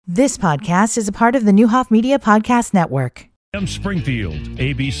This podcast is a part of the Newhoff Media Podcast Network. I'm Springfield.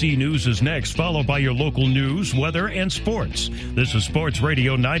 ABC News is next, followed by your local news, weather, and sports. This is Sports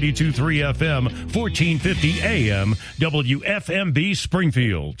Radio 92.3 FM, 1450 AM, WFMB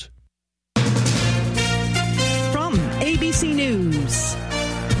Springfield. From ABC News,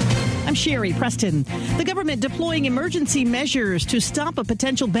 I'm Sherry Preston. The government deploying emergency measures to stop a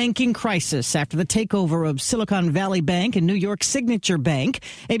potential banking crisis after the takeover of Silicon Valley Bank and New York Signature Bank.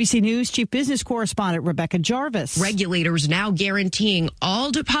 ABC News Chief Business Correspondent Rebecca Jarvis. Regulators now guaranteeing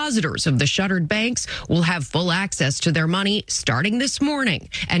all depositors of the shuttered banks will have full access to their money starting this morning,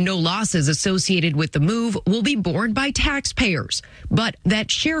 and no losses associated with the move will be borne by taxpayers. But that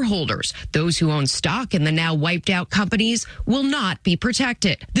shareholders, those who own stock in the now wiped out companies, will not be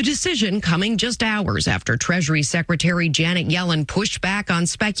protected. The decision coming just hours after Treasury Secretary Janet Yellen pushed back on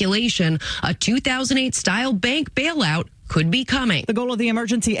speculation a 2008-style bank bailout could be coming. The goal of the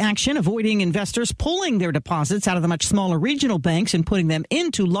emergency action, avoiding investors pulling their deposits out of the much smaller regional banks and putting them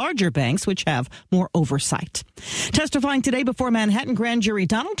into larger banks, which have more oversight. Testifying today before Manhattan grand jury,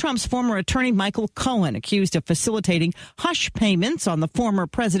 Donald Trump's former attorney Michael Cohen, accused of facilitating hush payments on the former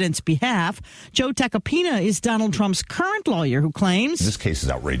president's behalf. Joe Tacopina is Donald Trump's current lawyer, who claims this case is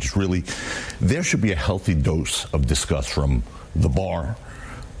outrageous. Really, there should be a healthy dose of disgust from the bar,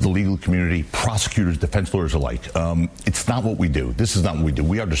 the legal community, prosecutors, defense lawyers alike. It's not what we do. This is not what we do.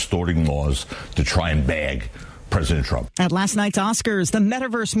 We are distorting laws to try and bag President Trump. At last night's Oscars, the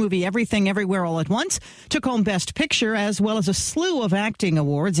metaverse movie Everything Everywhere All at Once took home Best Picture, as well as a slew of acting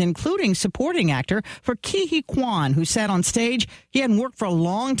awards, including supporting actor for Ke Huy Quan, who said on stage he hadn't worked for a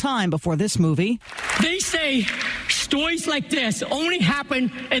long time before this movie. They say stories like this only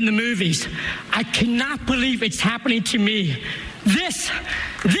happen in the movies. I cannot believe it's happening to me. This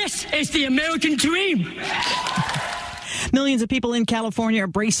is the American dream. Millions of people in California are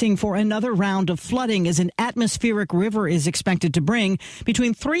bracing for another round of flooding as an atmospheric river is expected to bring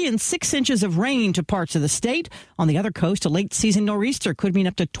between 3 and 6 inches of rain to parts of the state. On the other coast, a late-season nor'easter could mean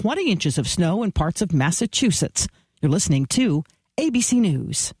up to 20 inches of snow in parts of Massachusetts. You're listening to ABC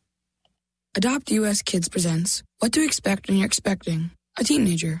News. Adopt US Kids presents What to Expect When You're Expecting a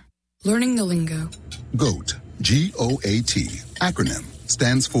Teenager. Learning the lingo. GOAT, G-O-A-T, acronym,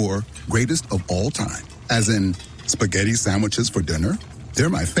 stands for Greatest of All Time. As in, spaghetti sandwiches for dinner? They're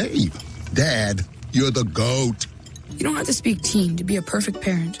my fave. Dad, you're the GOAT. You don't have to speak teen to be a perfect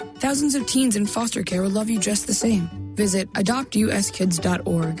parent. Thousands of teens in foster care will love you just the same. Visit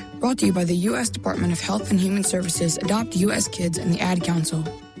adoptuskids.org. Brought to you by the U.S. Department of Health and Human Services, Adopt U.S. Kids, and the Ad Council.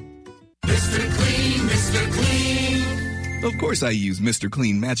 Mr. Clean, Mr. Clean. Of course I use Mr.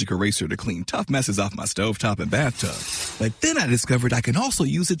 Clean Magic Eraser to clean tough messes off my stovetop and bathtub. But then I discovered I can also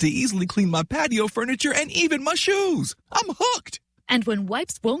use it to easily clean my patio furniture and even my shoes. I'm hooked. And when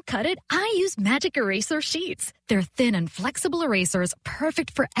wipes won't cut it, I use Magic Eraser Sheets. They're thin and flexible erasers,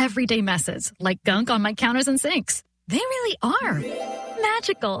 perfect for everyday messes, like gunk on my counters and sinks. They really are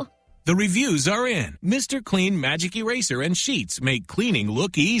magical. The reviews are in. Mr. Clean Magic Eraser and Sheets make cleaning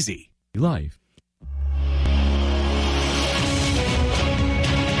look easy. Life.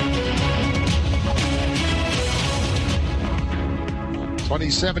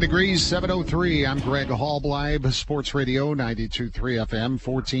 27 degrees, 7:03. I'm Greg Hallbleib, Sports Radio 92.3 FM,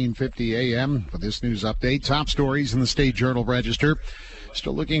 1450 AM. For this news update, top stories in the State Journal-Register.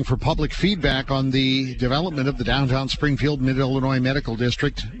 Still looking for public feedback on the development of the downtown Springfield Mid-Illinois Medical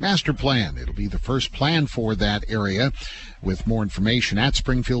District Master Plan. It'll be the first plan for that area, with more information at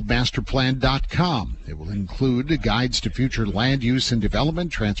springfieldmasterplan.com. It will include guides to future land use and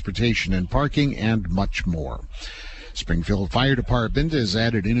development, transportation and parking, and much more. Springfield Fire Department has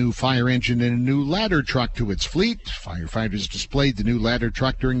added a new fire engine and a new ladder truck to its fleet. Firefighters displayed the new ladder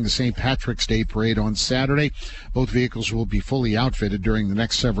truck during the St. Patrick's Day Parade on Saturday. Both vehicles will be fully outfitted during the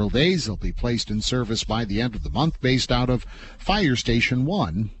next several days. They'll be placed in service by the end of the month, based out of Fire Station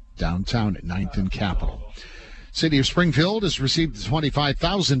 1, downtown at 9th and Capitol. City of Springfield has received a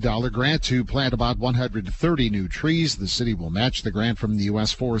 $25,000 grant to plant about 130 new trees. The city will match the grant from the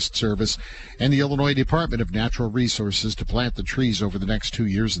U.S. Forest Service and the Illinois Department of Natural Resources to plant the trees over the next 2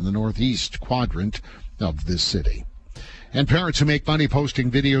 years in the northeast quadrant of this city. And parents who make money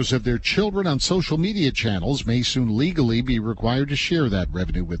posting videos of their children on social media channels may soon legally be required to share that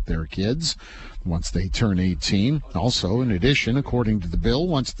revenue with their kids once they turn 18. Also, in addition, according to the bill,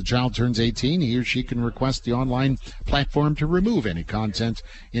 once the child turns 18, he or she can request the online platform to remove any content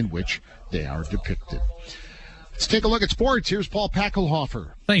in which they are depicted. Let's take a look at sports. Here's Paul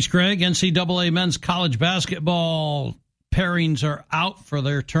Packelhofer. Thanks, Greg. NCAA men's college basketball pairings are out for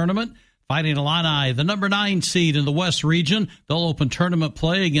their tournament. Fighting Illini, the number 9 seed in the West region. They'll open tournament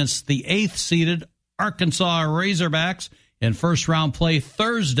play against the 8th-seeded Arkansas Razorbacks in first-round play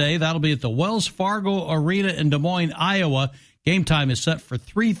Thursday. That'll be at the Wells Fargo Arena in Des Moines, Iowa. Game time is set for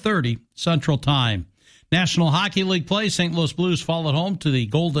 3:30 Central Time. National Hockey League play, St. Louis Blues fall at home to the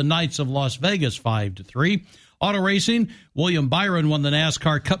Golden Knights of Las Vegas 5-3. Auto racing, William Byron won the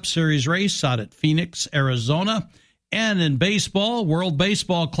NASCAR Cup Series race out at Phoenix, Arizona. And in baseball, World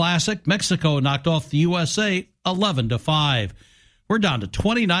Baseball Classic, Mexico knocked off the USA 11-5. We're down to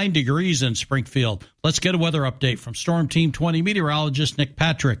 29 degrees in Springfield. Let's get a weather update from Storm Team 20 meteorologist Nick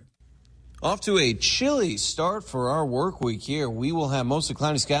Patrick. Off to a chilly start for our work week here. We will have mostly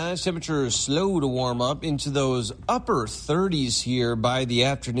cloudy skies. Temperatures slow to warm up into those upper 30s here by the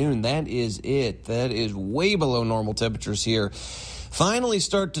afternoon. That is it. That is way below normal temperatures here. Finally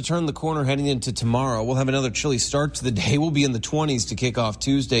start to turn the corner heading into tomorrow. We'll have another chilly start to the day. We'll be in the 20s to kick off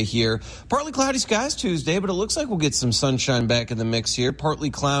Tuesday here. Partly cloudy skies Tuesday, but it looks like we'll get some sunshine back in the mix here. Partly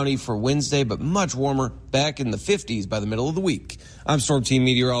cloudy for Wednesday, but much warmer, back in the 50s by the middle of the week. I'm Storm Team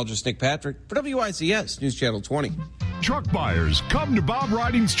meteorologist Nick Patrick for WICS News Channel 20. Truck buyers, come to Bob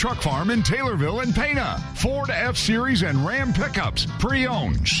Riding's Truck Farm in Taylorville and Pana. Ford F-Series and Ram pickups,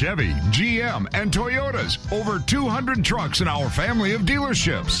 pre-owned, Chevy, GM, and Toyotas. Over 200 trucks in our family of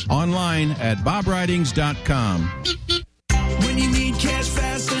dealerships. Online at bobridings.com. When you need cash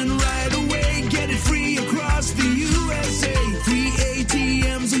fast and right away, get it free across the USA. Free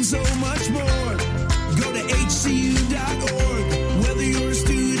ATMs and so much more. Go to hcu.org. Whether you're a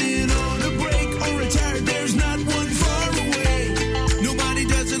student on a break or retired, there's not one far away. Nobody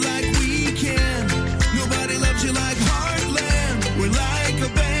does it like we can. Nobody loves you like Heartland. We're like a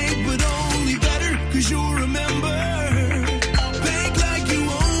bank, but only better, 'cause you'll remember. Bank like you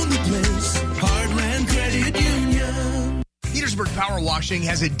own the place. Heartland Credit Union. Petersburg Power Washing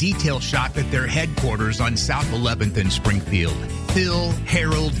has a detail shop at their headquarters on South 11th in Springfield. Phil,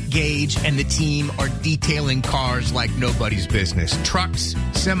 Harold, Gage, and the team are detailing cars like nobody's business. Trucks,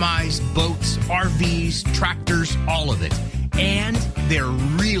 semis, boats, RVs, tractors, all of it. And they're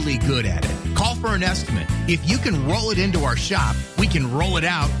really good at it. Call for an estimate. If you can roll it into our shop, we can roll it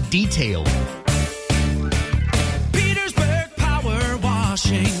out detailed. Petersburg Power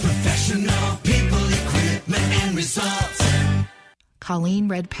Washing. Professional people, equipment, and results. Colleen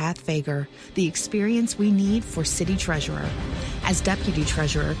Redpath Fager, the experience we need for City Treasurer. As Deputy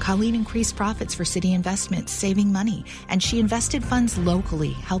Treasurer, Colleen increased profits for city investments, saving money, and she invested funds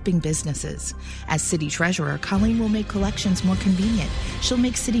locally, helping businesses. As City Treasurer, Colleen will make collections more convenient. She'll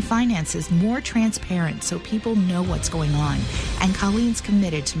make city finances more transparent so people know what's going on. And Colleen's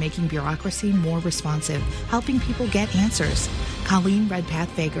committed to making bureaucracy more responsive, helping people get answers. Colleen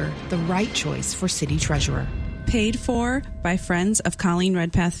Redpath Fager, the right choice for City Treasurer. Paid for by friends of Colleen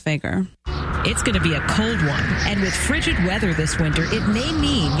Redpath Fager. It's going to be a cold one, and with frigid weather this winter, it may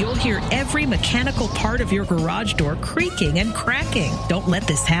mean you'll hear every mechanical part of your garage door creaking and cracking. Don't let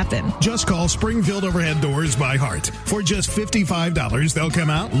this happen. Just call Springfield Overhead Doors by Hart. For just $55, they'll come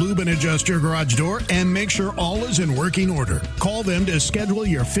out, lube and adjust your garage door, and make sure all is in working order. Call them to schedule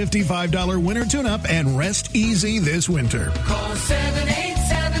your $55 winter tune-up and rest easy this winter. Call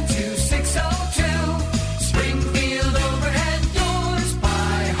 787-2602. Springfield Overhead Doors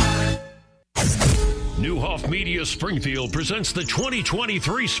by Hart. Newhoff Media Springfield presents the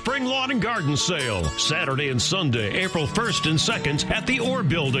 2023 Spring Lawn and Garden Sale, Saturday and Sunday, April 1st and 2nd at the Orr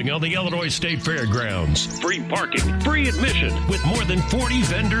Building on the Illinois State Fairgrounds. Free parking, free admission, with more than 40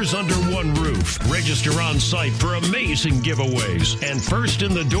 vendors under one roof. Register on site for amazing giveaways and first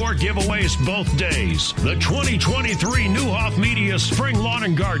in the door giveaways both days. The 2023 Newhoff Media Spring Lawn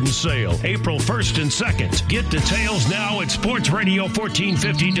and Garden Sale, April 1st and 2nd. Get details now at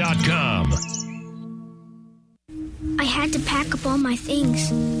sportsradio1450.com. I had to pack up all my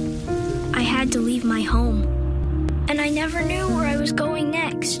things. I had to leave my home. And I never knew where I was going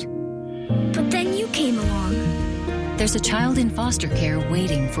next. But then you came along. There's a child in foster care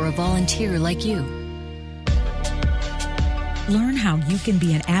waiting for a volunteer like you. Learn how you can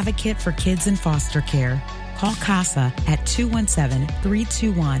be an advocate for kids in foster care. Call CASA at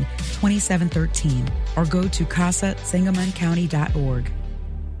 217-321-2713 or go to CASASangamonCounty.org.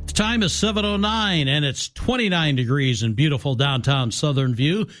 The time is 7:09, and it's 29 degrees in beautiful downtown Southern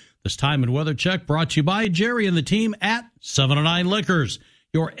View. This time and weather check brought to you by Jerry and the team at 709 Liquors,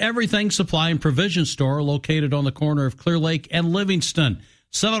 your everything supply and provision store located on the corner of Clear Lake and Livingston.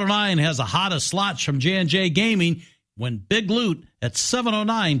 709 has the hottest slots from J&J Gaming. Win big loot at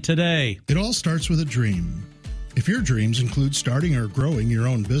 709 today. It all starts with a dream. If your dreams include starting or growing your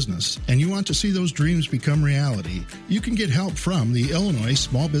own business and you want to see those dreams become reality, you can get help from the Illinois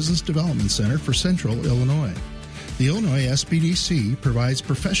Small Business Development Center for Central Illinois. The Illinois SBDC provides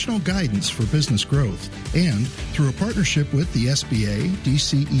professional guidance for business growth and, through a partnership with the SBA,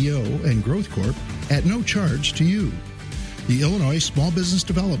 DCEO, and Growth Corp, at no charge to you. The Illinois Small Business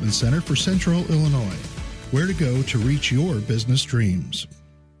Development Center for Central Illinois. Where to go to reach your business dreams.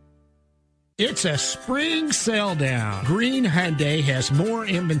 It's a spring sell down. Green Hyundai has more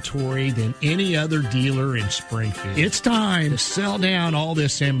inventory than any other dealer in Springfield. It's time to sell down all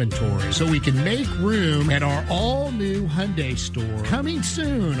this inventory so we can make room at our all-new Hyundai store coming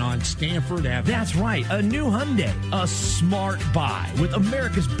soon on Stanford Avenue. That's right, a new Hyundai. A smart buy with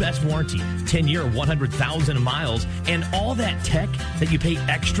America's best warranty, 10-year, 100,000 miles, and all that tech that you pay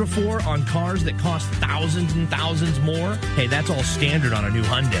extra for on cars that cost thousands and thousands more. Hey, that's all standard on a new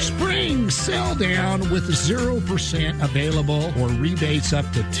Hyundai. Spring sell down with 0% available or rebates up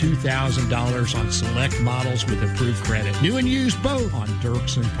to $2,000 on select models with approved credit. New and used both on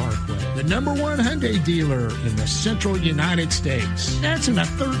Dirksen Parkway. The #1 Hyundai dealer in the central United States. That's in a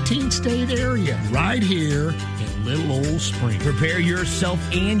 13-state area right here in Little Old Spring. Prepare yourself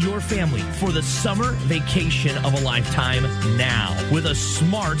and your family for the summer vacation of a lifetime now with a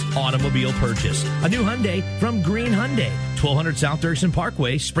smart automobile purchase. A new Hyundai from Green Hyundai, 1200 South Dirksen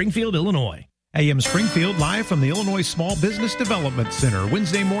Parkway, Springfield, Illinois. AM Springfield, live from the Illinois Small Business Development Center,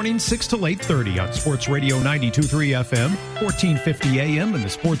 Wednesday morning, 6 to 8:30 on Sports Radio 92.3 FM, 1450 AM, and the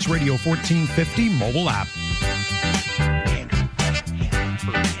Sports Radio 1450 mobile app.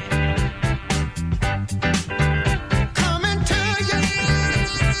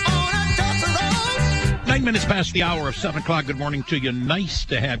 Minutes past the hour of 7 o'clock. Good morning to you. Nice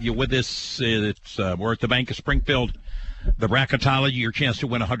to have you with us. We're at the Bank of Springfield. The Bracketology, your chance to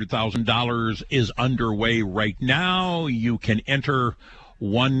win $100,000 is underway right now. You can enter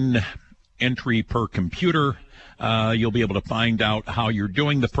one entry per computer. You'll be able to find out how you're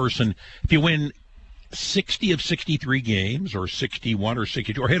doing. The person, if you win 60 of 63 games, or 61 or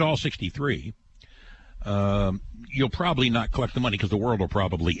 62, or hit all 63, you'll probably not collect the money because the world will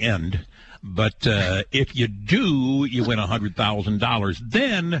probably end. But if you do, you win $100,000.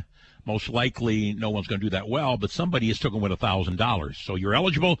 Then, most likely, no one's going to do that well, but somebody is still going to win $1,000. So you're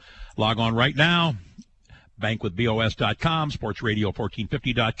eligible. Log on right now. Bankwithbos.com,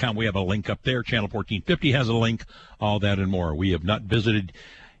 sportsradio1450.com. We have a link up there. Channel 1450 has a link. All that and more. We have not visited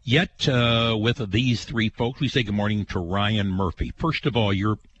yet with these three folks. We say good morning to Ryan Murphy. First of all,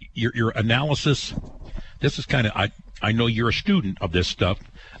 your analysis. This is kind of, I know you're a student of this stuff.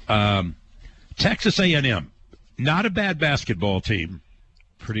 Texas A&M, not a bad basketball team.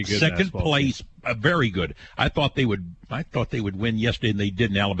 Pretty good. Second place, very good. I thought they would win yesterday, and they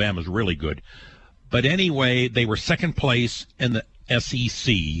didn't. Alabama's really good. But anyway, they were second place in the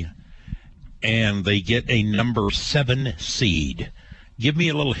SEC, and they get a number 7 seed. Give me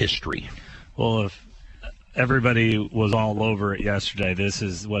a little history. Well, if everybody was all over it yesterday, this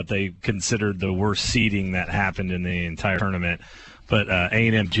is what they considered the worst seeding that happened in the entire tournament. But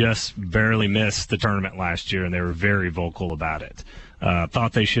A&M just barely missed the tournament last year, and they were very vocal about it.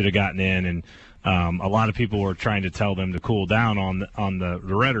 Thought they should have gotten in, and a lot of people were trying to tell them to cool down on the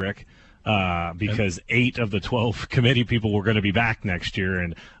rhetoric because 8 of the 12 committee people were going to be back next year,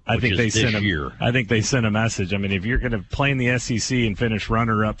 and I think they sent a message. I mean, if you're going to play in the SEC and finish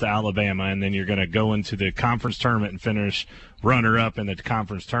runner-up to Alabama, and then you're going to go into the conference tournament and finish runner-up in the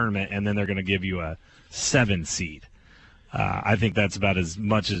conference tournament, and then they're going to give you a 7 seed. I think that's about as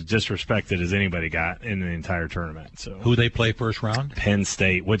much as disrespected as anybody got in the entire tournament. So, who they play first round? Penn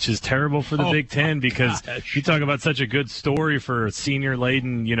State, which is terrible for the Big Ten because you talk about such a good story for a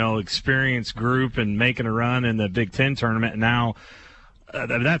senior-laden, experienced group and making a run in the Big Ten tournament. And now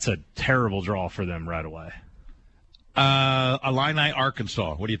that's a terrible draw for them right away. Illini,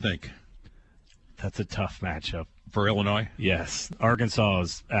 Arkansas. What do you think? That's a tough matchup for Illinois. Yes, Arkansas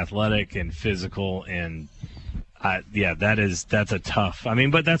is athletic and physical and. That's a tough. I mean,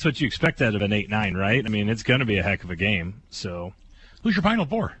 but that's what you expect out of an 8-9, right? I mean, it's going to be a heck of a game. So, who's your Final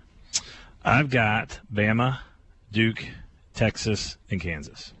Four? I've got Bama, Duke, Texas, and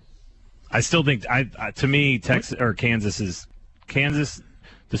Kansas. I still think, to me, Texas or Kansas is Kansas.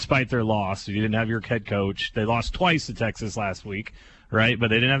 Despite their loss, you didn't have your head coach. They lost twice to Texas last week, right? But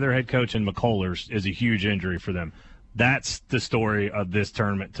they didn't have their head coach, and McCullers is a huge injury for them. That's the story of this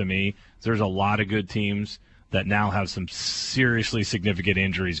tournament to me. There's a lot of good teams that now have some seriously significant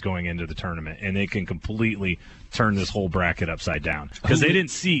injuries going into the tournament, and they can completely turn this whole bracket upside down because they didn't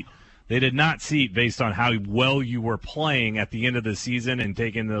seat They did not seed based on how well you were playing at the end of the season and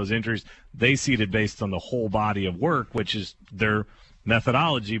taking those injuries. They seeded based on the whole body of work, which is their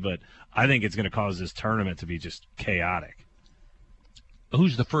methodology. But I think it's going to cause this tournament to be just chaotic.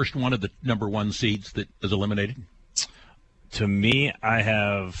 Who's the first one of the number one seeds that is eliminated? To me, I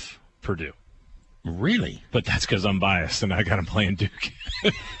have Purdue. Really? But that's because I'm biased and I got them playing Duke.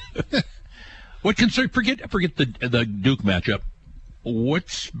 What concern? Forget the Duke matchup.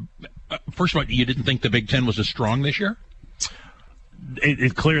 First of all, you didn't think the Big Ten was as strong this year?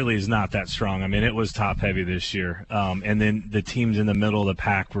 It clearly is not that strong. I mean, it was top heavy this year, and then the teams in the middle of the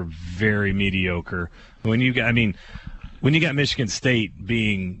pack were very mediocre. When you got Michigan State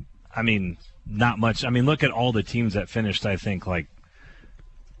being, not much. Look at all the teams that finished. I think like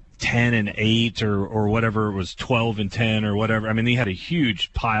 10-8 or whatever it was, 12-10 or whatever. They had a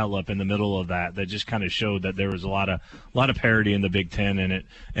huge pile up in the middle of that just kind of showed that there was a lot of parity in the Big Ten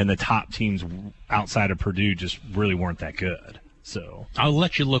and the top teams outside of Purdue just really weren't that good. So I'll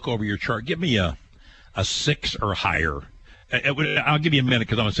let you look over your chart. Give me a 6 or higher. I'll give you a minute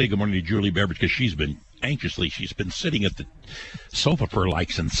because I want to say good morning to Julie Beveridge because she's been sitting at the sofa for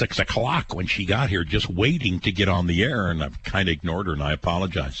since 6 o'clock when she got here, just waiting to get on the air, and I've kind of ignored her, and I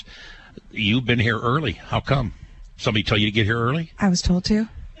apologize. You've been here early. How come? Somebody tell you to get here early? I was told to.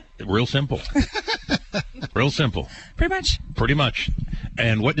 Real simple. Real simple. Pretty much.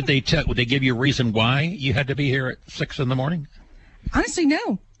 And what did they tell? Would they give you a reason why you had to be here at 6 in the morning? Honestly,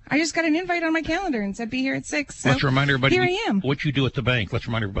 no. I just got an invite on my calendar and said be here at 6. So let's remind everybody. Here I am. What you do at the bank. Let's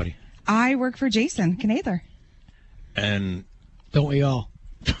remind everybody. I work for Jason Knather. And don't we all?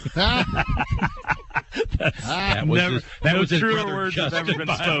 That was his truer brother words have Justin, ever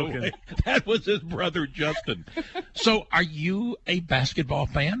been spoken. That was his brother Justin. So, are you a basketball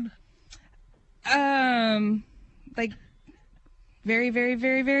fan? Very, very,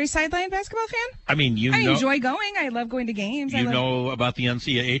 very, very sideline basketball fan. I enjoy going. I love going to games. You know about the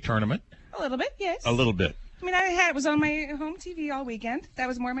NCAA tournament? A little bit, yes. A little bit. It was on my home TV all weekend. That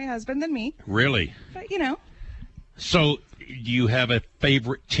was more my husband than me. Really? But, So, do you have a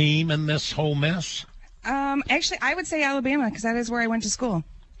favorite team in this whole mess? Actually, I would say Alabama because that is where I went to school.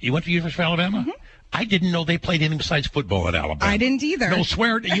 You went to University of Alabama? Mm-hmm. I didn't know they played anything besides football at Alabama. I didn't either. No,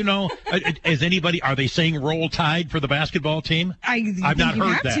 swear, are they saying roll tide for the basketball team? I've not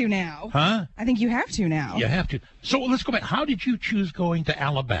heard that. You have to now. Huh? I think you have to now. You have to. So let's go back. How did you choose going to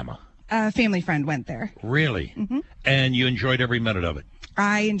Alabama? A family friend went there. Really? Mm-hmm. And you enjoyed every minute of it?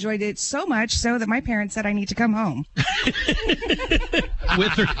 I enjoyed it so much so that my parents said I need to come home.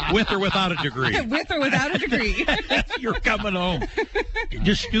 With or without a degree? With or without a degree. You're coming home.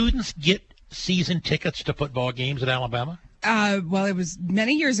 Do students get season tickets to football games at Alabama? Well, it was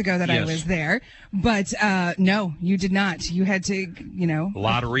many years ago that I was there, but no, you did not. You had to,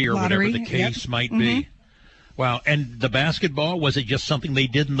 lottery or whatever the case might be. Wow. And the basketball, was it just something they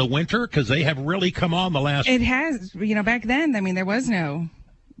did in the winter? Because they have really come on the last... It has. Back then, there was no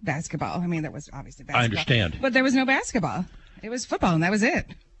basketball. There was obviously basketball. I understand. But there was no basketball. It was football, and that was it.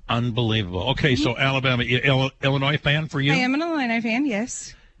 Unbelievable. Okay, so Alabama, Illinois fan for you? I am an Illinois fan,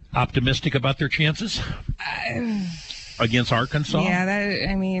 yes. Optimistic about their chances? Against Arkansas? Yeah,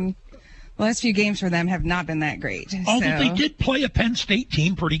 the last few games for them have not been that great. Although they did play a Penn State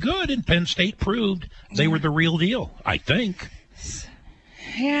team pretty good, and Penn State proved they were the real deal, I think.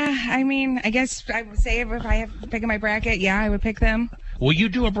 Yeah, I guess I would say if I have to pick in my bracket, I would pick them. Will you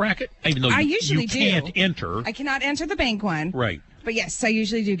do a bracket? Even though I usually you can't enter. I cannot enter the bank one. Right. But yes, I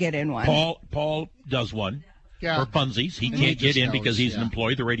usually do get in one. Paul does one. For funsies. He can't get in because he's an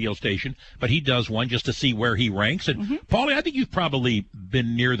employee of the radio station, but he does one just to see where he ranks. And Paulie, I think you've probably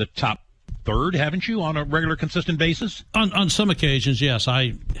been near the top third, haven't you, on a regular, consistent basis? On some occasions, yes.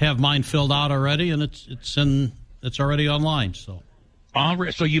 I have mine filled out already, and it's already online. So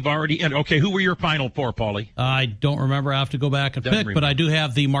you've already entered. Okay, who were your final four, Paulie? I don't remember. I have to go back and pick, but I do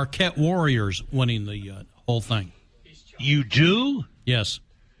have the Marquette Warriors winning the whole thing. You do? Yes.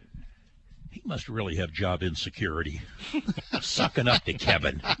 He must really have job insecurity. Sucking up to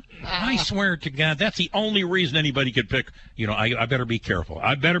Kevin. I swear to God, that's the only reason anybody could pick. I better be careful.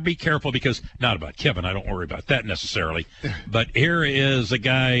 I better be careful because, not about Kevin, I don't worry about that necessarily. But here is a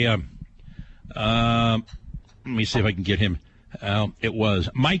guy, let me see if I can get him. It was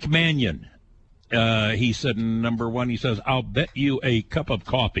Mike Mannion. He said, number one, he says, I'll bet you a cup of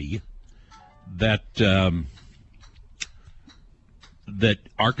coffee that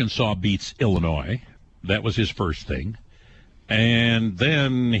Arkansas beats Illinois. That was his first thing. And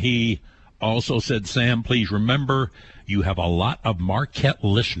then he also said, Sam, please remember you have a lot of Marquette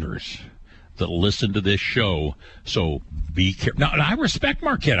listeners. that listen to this show. So be careful. Now, I respect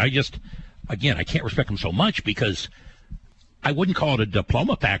Marquette. I can't respect them so much because I wouldn't call it a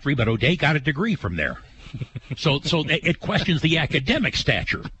diploma factory, but O'Day got a degree from there. So it questions the academic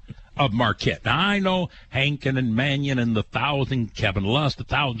stature of Marquette. Now, I know Hankin and Mannion and Kevin Lust, the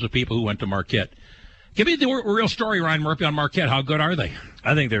thousands of people who went to Marquette. Give me the real story, Ryan Murphy, on Marquette. How good are they?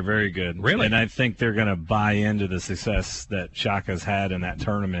 I think they're very good. Really? And I think they're going to buy into the success that Shaka's had in that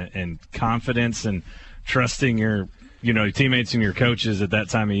tournament, and confidence and trusting your teammates and your coaches at that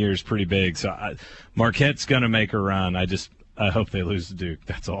time of year is pretty big. So Marquette's going to make a run. I hope they lose to Duke.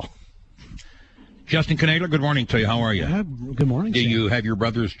 That's all. Justin Knadler, good morning to you. How are you? Good morning. Do you have your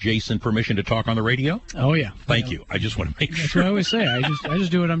brother's Jason permission to talk on the radio? Oh, yeah. Thank you. I just want to make sure. That's what I always say. I just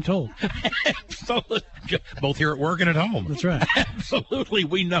do what I'm told. Both here at work and at home. That's right. Absolutely.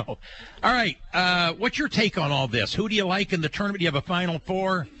 We know. All right. What's your take on all this? Who do you like in the tournament? Do you have a Final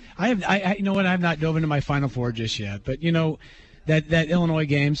Four? I you know what? I've not dove into my Final Four just yet. But, that Illinois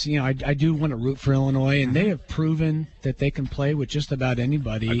games, I do want to root for Illinois. And they have proven that they can play with just about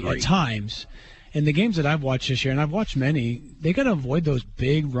anybody at times. In the games that I've watched this year, and I've watched many, they got to avoid those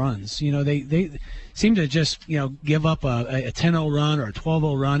big runs. They seem to just, give up a 10-0 run or a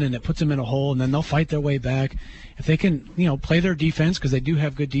 12-0 run, and it puts them in a hole, and then they'll fight their way back. If they can, play their defense, because they do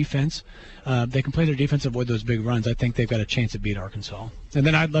have good defense, they can play their defense, avoid those big runs. I think they've got a chance to beat Arkansas. And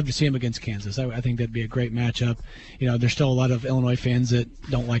then I'd love to see them against Kansas. I think that'd be a great matchup. There's still a lot of Illinois fans that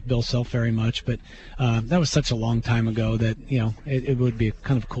don't like Bill Self very much, but that was such a long time ago that, it would be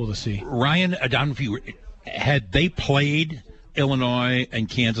kind of cool to see. Ryan, I don't know if you had they played Illinois and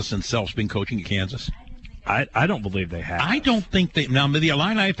Kansas and Self's been coaching at Kansas? I don't believe they have. I don't think they. Now, the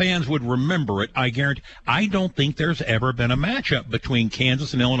Illini fans would remember it. I guarantee. I don't think there's ever been a matchup between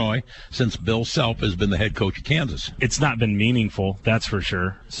Kansas and Illinois since Bill Self has been the head coach of Kansas. It's not been meaningful, that's for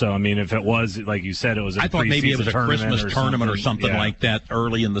sure. So, if it was, like you said, it was a I thought maybe it was a Christmas tournament or something yeah. like that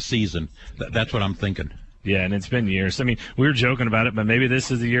early in the season. That's what I'm thinking. Yeah, and it's been years. We were joking about it, but maybe this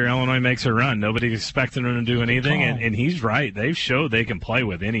is the year Illinois makes a run. Nobody's expecting them to do anything, and he's right. They've showed they can play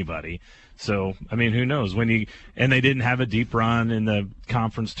with anybody. So, who knows? And they didn't have a deep run in the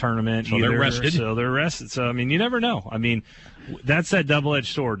conference tournament so either. They're rested. So, you never know. That's that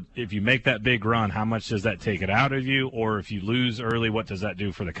double-edged sword. If you make that big run, how much does that take it out of you? Or if you lose early, what does that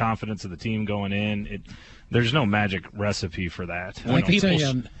do for the confidence of the team going in? There's no magic recipe for that.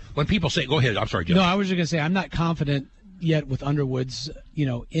 When people say, go ahead, I'm sorry, Jeff. No, I was just going to say, I'm not confident yet with Underwood's,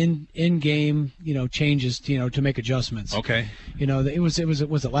 in-game, changes, to make adjustments. Okay. Was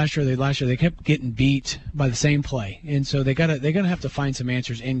it last year? They kept getting beat by the same play, and so they're gonna have to find some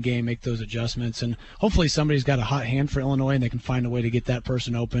answers in game, make those adjustments, and hopefully somebody's got a hot hand for Illinois and they can find a way to get that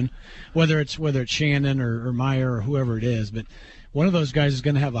person open, whether it's Shannon or Meyer or whoever it is, but. One of those guys is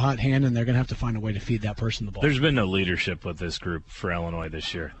going to have a hot hand, and they're going to have to find a way to feed that person the ball. There's been no leadership with this group for Illinois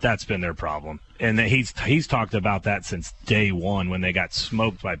this year. That's been their problem. And he's talked about that since day one when they got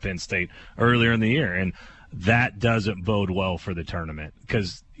smoked by Penn State earlier in the year. And that doesn't bode well for the tournament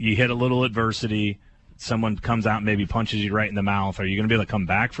because you hit a little adversity, someone comes out and maybe punches you right in the mouth. Are you going to be able to come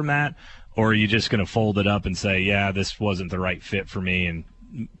back from that? Or are you just going to fold it up and say, yeah, this wasn't the right fit for me, and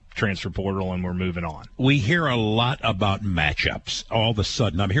transfer portal, and we're moving on? We hear a lot about matchups all of a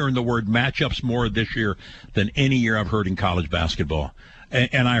sudden. I'm hearing the word matchups more this year than any year I've heard in college basketball.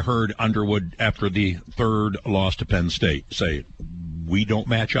 And I heard Underwood, after the third loss to Penn State, say, we don't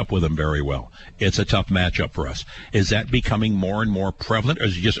match up with them very well. It's a tough matchup for us. Is that becoming more and more prevalent, or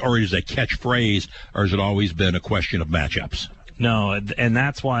is it a catchphrase, or has it always been a question of matchups? No, and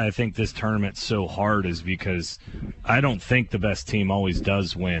that's why I think this tournament's so hard, is because I don't think the best team always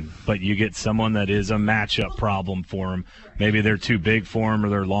does win, but you get someone that is a matchup problem for them. Maybe they're too big for them, or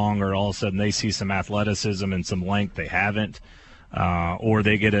they're long, or all of a sudden they see some athleticism and some length they haven't, or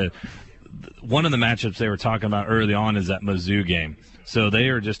they get one of the matchups they were talking about early on is that Mizzou game. So they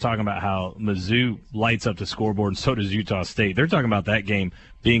are just talking about how Mizzou lights up the scoreboard, and so does Utah State. They're talking about that game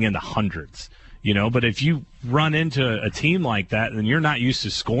being in the hundreds. But if you run into a team like that, then you're not used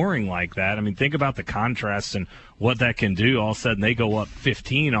to scoring like that. Think about the contrast and what that can do. All of a sudden they go up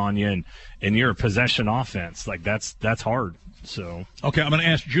 15 on you, and you're a possession offense. Like that's hard. So okay, I'm going to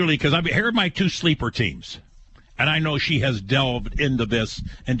ask Julie, because here are my two sleeper teams, and I know she has delved into this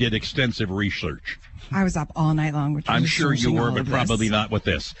and did extensive research. I was up all night long. I'm sure you were, but probably not with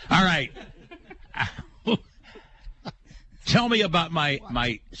this. All right. Tell me about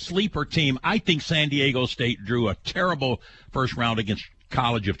my sleeper team. I think San Diego State drew a terrible first round against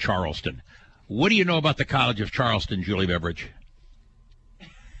College of Charleston. What do you know about the College of Charleston, Julie Beveridge?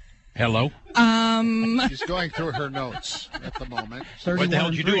 Hello? She's going through her notes at the moment. What the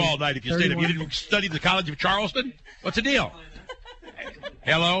hell did you do all night if you stayed up? You didn't study the College of Charleston? What's the deal?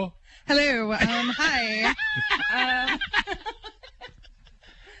 Hello? Hello. Hi.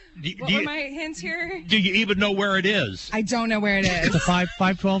 What were my hints here? Do you even know where it is? I don't know where it is. It's a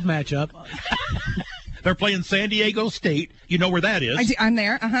 5-12 matchup. They're playing San Diego State. You know where that is. I'm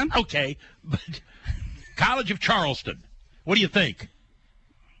there. Uh-huh. Okay. But College of Charleston. What do you think?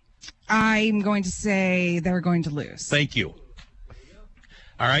 I'm going to say they're going to lose. Thank you.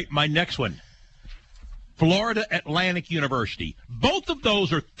 All right, my next one. Florida Atlantic University. Both of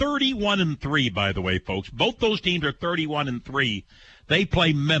those are 31-3, by the way, folks. Both those teams are 31-3. They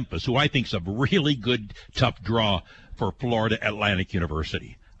play Memphis, who I think is a really good, tough draw for Florida Atlantic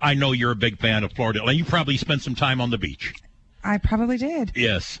University. I know you're a big fan of Florida Atlantic. You probably spent some time on the beach. I probably did.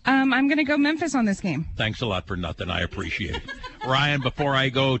 Yes. I'm going to go Memphis on this game. Thanks a lot for nothing. I appreciate it. Ryan, before I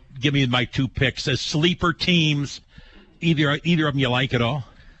go, give me my two picks. As sleeper teams, either of them you like at all?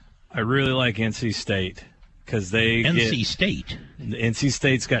 I really like NC State because NC State? NC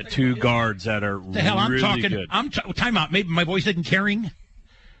State's got two guards that are the hell, I'm really talking, good. Time out. Maybe my voice isn't carrying.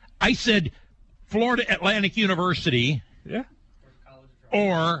 I said Florida Atlantic University. Yeah.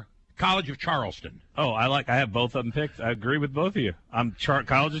 Or College of Charleston. Oh, I have both of them picked. I agree with both of you.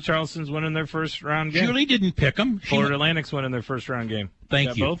 College of Charleston's winning their first round game. Julie didn't pick them. Florida Atlantic's winning their first round game.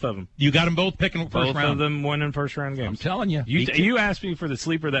 Thank you. Both of them. You got them both picking first round. Both of them winning first round games. I'm telling you. You asked me for the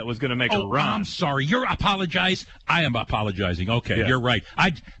sleeper that was going to make a run. I'm sorry. You're apologize. I am apologizing. Okay, Yeah. You're right.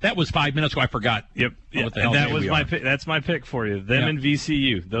 That was 5 minutes ago. I forgot. Yep. What the hell that day was we my are. pick. That's my pick for you. Them and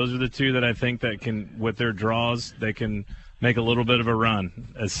VCU. Those are the two that I think that can, with their draws, they can make a little bit of a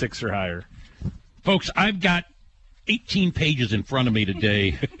run as 6 or higher. Folks, I've got 18 pages in front of me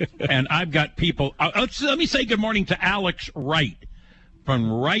today, and I've got people. Let me say good morning to Alex Wright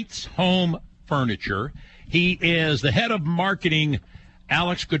from Wright's Home Furniture. He is the head of marketing.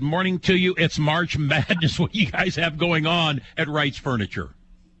 Alex, good morning to you. It's March Madness. What you guys have going on at Wright's Furniture?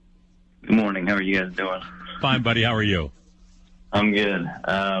 Good morning. How are you guys doing? Fine, buddy. How are you? I'm good.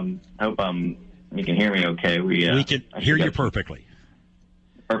 Hope you can hear me okay. We can hear you perfectly.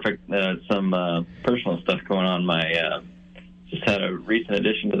 Perfect. Some personal stuff going on. My just had a recent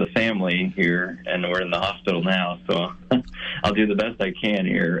addition to the family here, and we're in the hospital now. So I'll do the best I can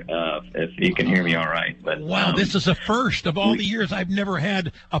here if you can hear me all right. But wow, this is a first of all the years I've never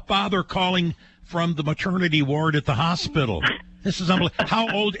had a father calling from the maternity ward at the hospital. This is unbelievable. How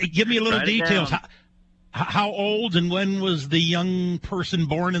old? Give me a little details. How old and when was the young person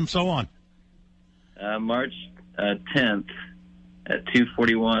born and so on? March 10th at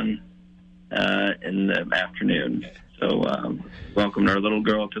 2:41 in the afternoon. So welcome our little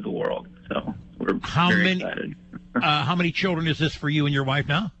girl to the world. So we're very excited. How many children is this for you and your wife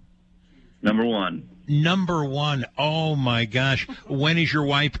now? Number one. Number one. Oh, my gosh. When is your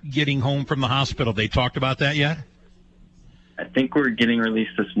wife getting home from the hospital? They talked about that yet? I think we're getting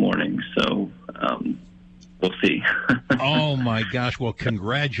released this morning, so we'll see. Oh, my gosh. Well,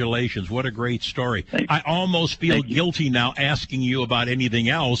 congratulations. What a great story. I almost feel guilty now asking you about anything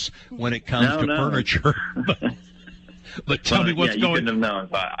else when it comes to furniture. But tell me what's you going on. Couldn't have known,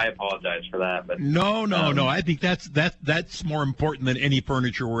 so I apologize for that. But No. I think that's more important than any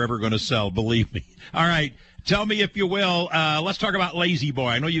furniture we're ever going to sell, believe me. All right. Tell me, if you will, let's talk about Lazy Boy.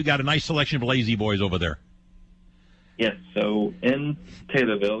 I know you got a nice selection of Lazy Boys over there. Yes, so in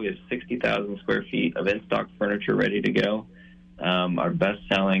Taylorville, we have 60,000 square feet of in-stock furniture ready to go. Our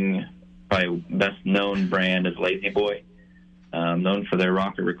best-selling, probably best-known brand is Lazy Boy, known for their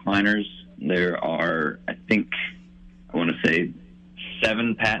rocker recliners. There are, I want to say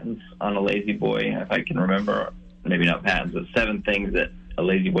 7 patents on a Lazy Boy, if I can remember. Maybe not patents, but 7 things that a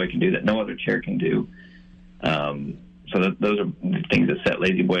Lazy Boy can do that no other chair can do. So those are the things that set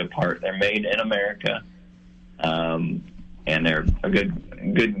Lazy Boy apart. They're made in America. And they're a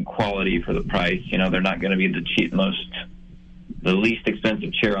good quality for the price. You know, they're not going to be the least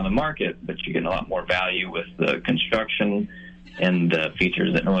expensive chair on the market, but you get a lot more value with the construction and the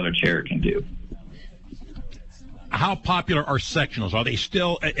features that no other chair can do. How popular are sectionals? Are they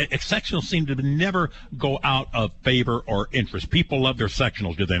still sectionals seem to never go out of favor or interest? People love their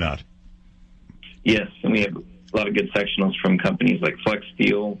sectionals, do they not? Yes, and we have a lot of good sectionals from companies like Flex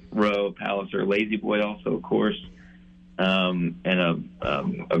Steel, Rowe, Palliser, Lazy Boy also, of course, and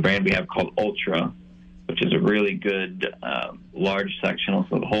a brand we have called Ultra, which is a really good large sectional,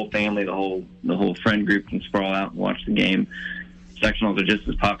 so the whole family, the whole friend group can sprawl out and watch the game. Sectionals are just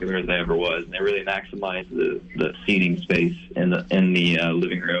as popular as they ever was, and they really maximize the seating space in the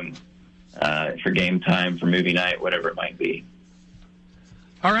living room for game time, for movie night, whatever it might be.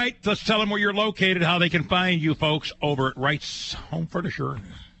 All right, let's tell them where you're located, how they can find you folks over at Wright's Home Furniture.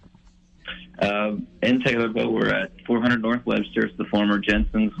 In Taylorville, we're at 400 North Webster. It's the former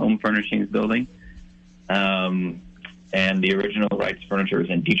Jensen's Home Furnishings building. And the original Wright's Furniture is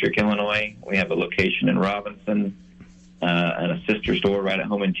in Dietrich, Illinois. We have a location in Robinson and a sister store right at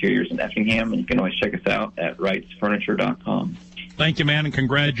Home Interiors in Effingham. And you can always check us out at wrightsfurniture.com. Thank you, man, and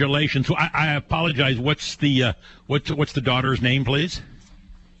congratulations. I apologize. What's the daughter's name, please?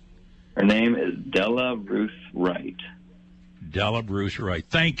 Her name is Della Ruth Wright. Della Bruce Wright.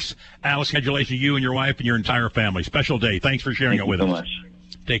 Thanks, Alice. Congratulations to you and your wife and your entire family. Special day. Thanks for sharing it with us. Thank you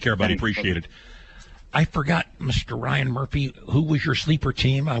so much. Take care, buddy. Appreciate it. I forgot, Mr. Ryan Murphy, who was your sleeper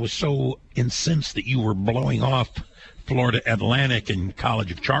team? I was so incensed that you were blowing off Florida Atlantic and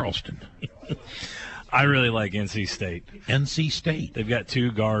College of Charleston. I really like NC State. NC State. They've got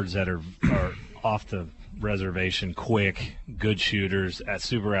two guards that are off the reservation, quick, good shooters,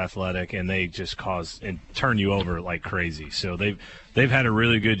 super athletic, and they just cause and turn you over like crazy. So they've had a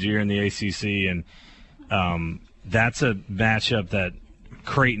really good year in the ACC, and that's a matchup that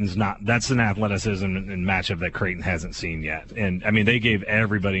Creighton's not. That's an athleticism and matchup that Creighton hasn't seen yet. And I mean, they gave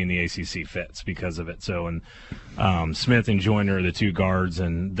everybody in the ACC fits because of it. So, and Smith and Joyner are the two guards,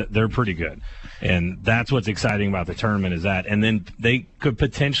 and they're pretty good. And that's what's exciting about the tournament is that. And then they could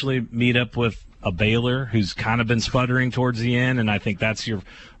potentially meet up with a Baylor who's kind of been sputtering towards the end, and I think that's your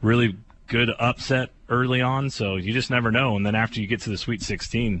really good upset early on. So you just never know. And then after you get to the Sweet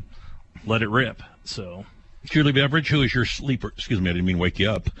 16, let it rip. So, Julie Beveridge, who is your sleeper? Excuse me, I didn't mean to wake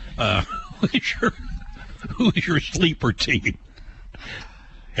you up. Who is your sleeper team?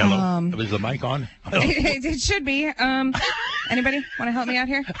 Hello, is the mic on? It should be. Anybody want to help me out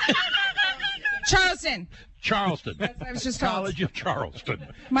here? Charleston. I was just told. College of Charleston.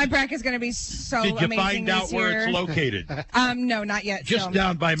 My bracket's going to be so amazing. Did you find out this where year. it's located? No, not yet. Just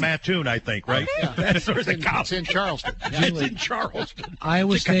down by Mattoon, I think, right? Okay. That's where the college. It's in Charleston. It's in Charleston.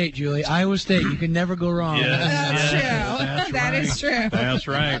 Iowa State, Julie. Iowa State. You can never go wrong. That's true. That is true. That's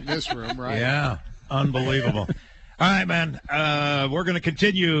right. In this room, right? Yeah. Unbelievable. All right, man. We're going to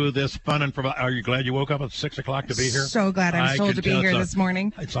continue this fun and are you glad you woke up at 6 o'clock to be here? So glad I was told to be here this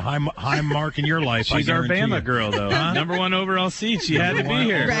morning. It's a high mark in your life. She's our Bama girl, though. Number one overall seed. She had to be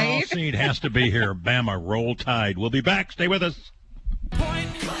here. Overall Right? seed has to be here. Bama, roll tide. We'll be back. Stay with us.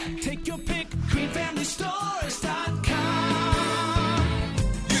 Take your pick, greenfamilystores.com.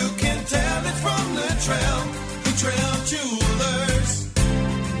 You can tell it from Luttrell Jewelers.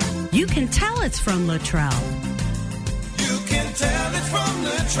 You can tell it's from Luttrell. You can tell it's from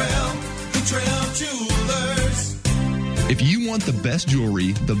Luttrell Jewelers. If you want the best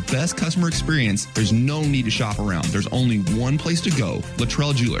jewelry, the best customer experience, there's no need to shop around. There's only one place to go,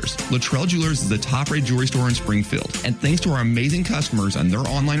 Luttrell Jewelers. Luttrell Jewelers is the top-rated jewelry store in Springfield. And thanks to our amazing customers and their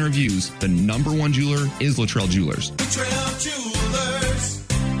online reviews, the number one jeweler is Luttrell Jewelers. Luttrell Jewelers.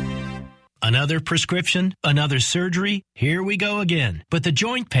 Another prescription, another surgery, here we go again. But the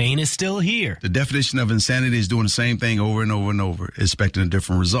joint pain is still here. The definition of insanity is doing the same thing over and over and over, expecting a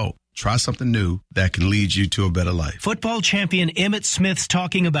different result. Try something new that can lead you to a better life. Football champion Emmitt Smith's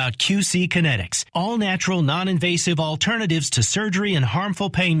talking about QC Kinetics, all natural, non-invasive alternatives to surgery and harmful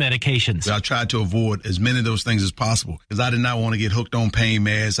pain medications. I tried to avoid as many of those things as possible because I did not want to get hooked on pain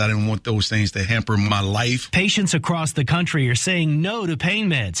meds. I didn't want those things to hamper my life. Patients across the country are saying no to pain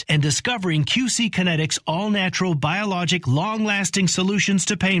meds and discovering QC Kinetics all-natural, biologic, long-lasting solutions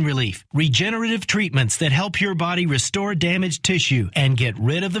to pain relief. Regenerative treatments that help your body restore damaged tissue and get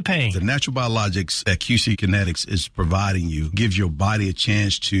rid of the pain. The natural biologics that QC Kinetics is providing you gives your body a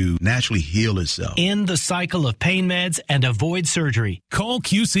chance to naturally heal itself. End the cycle of pain meds and avoid surgery. Call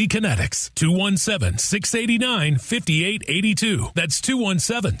QC Kinetics, 217-689-5882. That's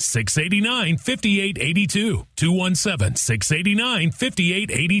 217-689-5882.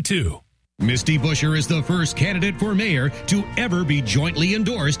 217-689-5882. Misty Buscher is the first candidate for mayor to ever be jointly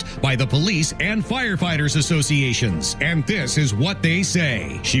endorsed by the Police and Firefighters Associations. And this is what they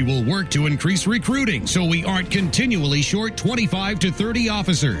say. She will work to increase recruiting so we aren't continually short 25 to 30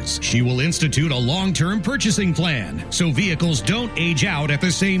 officers. She will institute a long-term purchasing plan so vehicles don't age out at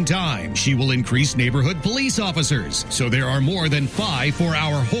the same time. She will increase neighborhood police officers so there are more than 5 for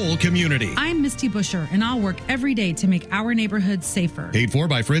our whole community. I'm Misty Buscher, and I'll work every day to make our neighborhoods safer. Paid for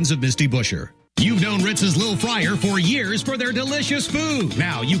by Friends of Misty Buscher. You've known Ritz's Little Fryer for years for their delicious food.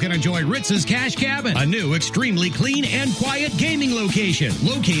 Now you can enjoy Ritz's Cash Cabin, a new, extremely clean and quiet gaming location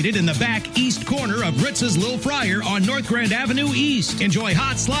located in the back east corner of Ritz's Little Fryer on North Grand Avenue East. Enjoy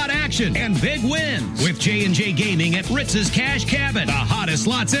hot slot action and big wins with J&J Gaming at Ritz's Cash Cabin. The hottest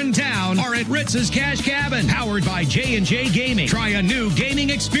slots in town are at Ritz's Cash Cabin, powered by J&J Gaming. Try a new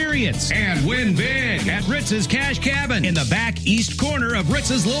gaming experience and win big at Ritz's Cash Cabin in the back east corner of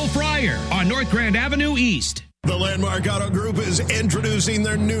Ritz's Little Fryer on North Grand Avenue East. The Landmark Auto Group is introducing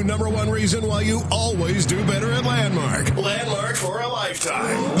their new #1 reason why you always do better at Landmark. Landmark for a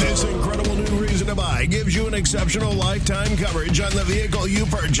lifetime. This incredible new reason to buy gives you an exceptional lifetime coverage on the vehicle you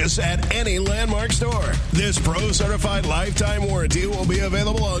purchase at any Landmark store. This Pro-certified lifetime warranty will be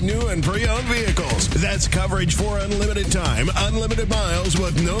available on new and pre-owned vehicles. That's coverage for unlimited time, unlimited miles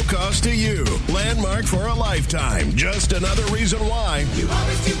with no cost to you. Landmark for a lifetime. Just another reason why you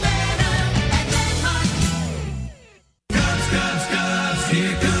always do better.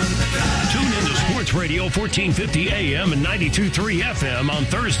 Tune into Sports Radio 1450 AM and 92.3 FM on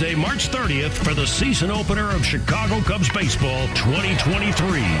Thursday, March 30th for the season opener of Chicago Cubs Baseball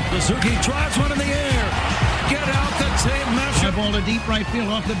 2023. Suzuki drives one in the air. Get out the tape measure. Ball to deep right field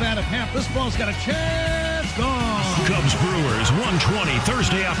off the bat of Happ. This ball's got a chance. Gone. Cubs Brewers 1:20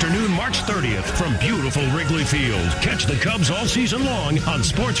 Thursday afternoon, March 30th from beautiful Wrigley Field. Catch the Cubs all season long on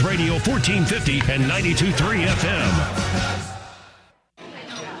Sports Radio 1450 and 92.3 FM.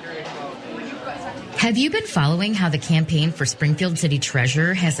 Have you been following how the campaign for Springfield City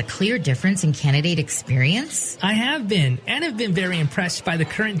Treasurer has a clear difference in candidate experience? I have been, and have been very impressed by the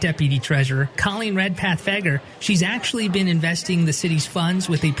current Deputy Treasurer, Colleen Redpath-Feger. She's actually been investing the city's funds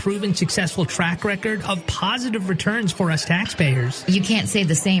with a proven successful track record of positive returns for us taxpayers. You can't say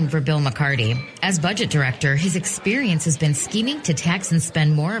the same for Bill McCarty. As budget director, his experience has been scheming to tax and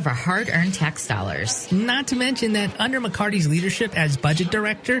spend more of our hard-earned tax dollars. Not to mention that under McCarty's leadership as budget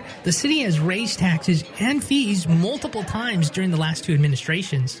director, the city has raised taxes and fees multiple times during the last two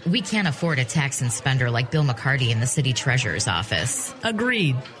administrations. We can't afford a tax and spender like Bill McCarty in the city treasurer's office.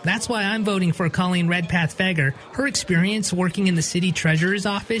 Agreed. That's why I'm voting for Colleen Redpath-Feger. Her experience working in the city treasurer's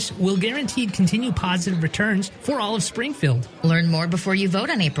office will guarantee continued positive returns for all of Springfield. Learn more before you vote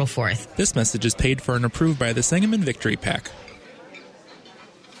on April 4th. This message is paid for and approved by the Sangamon Victory PAC.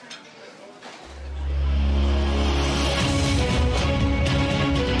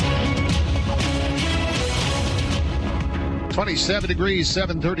 .27 degrees,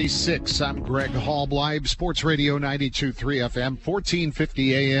 736. I'm Greg Hallbleib, Sports Radio 92.3 FM,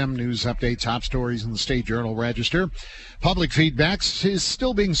 1450 AM. News update, top stories in the State Journal Register. Public feedback is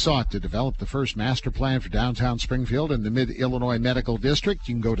still being sought to develop the first master plan for downtown Springfield and the Mid-Illinois Medical District.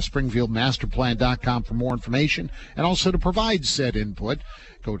 You can go to springfieldmasterplan.com for more information and also to provide said input.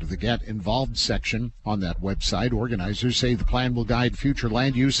 Go to the Get Involved section on that website. Organizers say the plan will guide future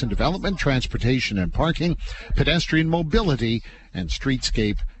land use and development, transportation and parking, pedestrian mobility, and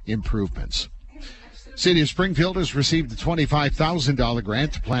streetscape improvements. City of Springfield has received a $25,000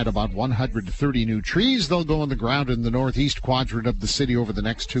 grant to plant about 130 new trees. They'll go in the ground in the northeast quadrant of the city over the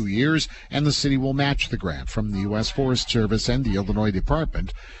next 2 years, and the city will match the grant from the U.S. Forest Service and the Illinois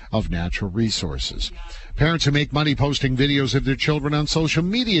Department of Natural Resources. Parents who make money posting videos of their children on social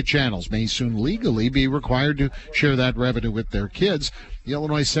media channels may soon legally be required to share that revenue with their kids. The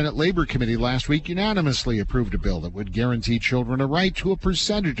Illinois Senate Labor Committee last week unanimously approved a bill that would guarantee children a right to a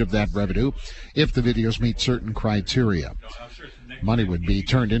percentage of that revenue if the videos meet certain criteria. Money would be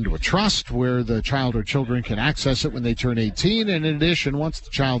turned into a trust where the child or children can access it when they turn 18. And in addition, once the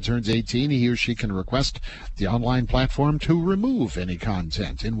child turns 18, he or she can request the online platform to remove any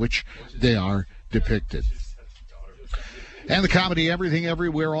content in which they are depicted. And the comedy Everything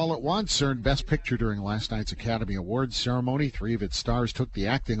Everywhere All at Once earned Best Picture during last night's Academy Awards ceremony. Three of its stars took the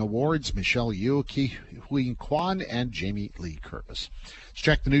acting awards: Michelle Yeoh, Ke Huy Quan, and Jamie Lee Curtis. Let's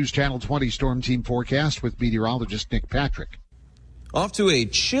check the News Channel 20 Storm Team forecast with meteorologist Nick Patrick. Off to a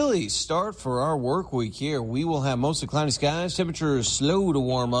chilly start for our work week here. We will have mostly cloudy skies. Temperatures slow to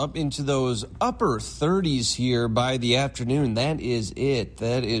warm up into those upper 30s here by the afternoon. That is it.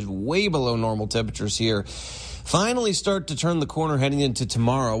 That is way below normal temperatures here. Finally start to turn the corner heading into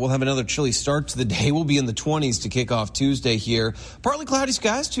tomorrow. We'll have another chilly start to the day. We'll be in the 20s to kick off Tuesday here. Partly cloudy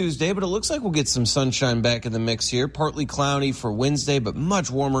skies Tuesday, but it looks like we'll get some sunshine back in the mix here. Partly cloudy for Wednesday, but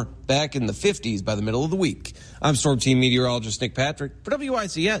much warmer, back in the 50s by the middle of the week. I'm Storm Team meteorologist Nick Patrick for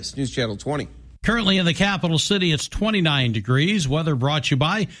WICS News Channel 20. Currently in the capital city, it's 29 degrees. Weather brought to you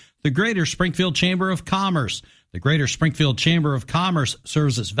by the Greater Springfield Chamber of Commerce. The Greater Springfield Chamber of Commerce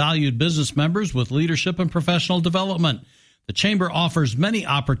serves its valued business members with leadership and professional development. The Chamber offers many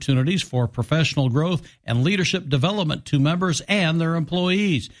opportunities for professional growth and leadership development to members and their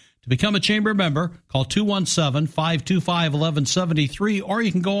employees. To become a Chamber member, call 217-525-1173, or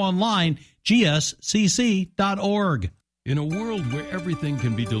you can go online, gscc.org. In a world where everything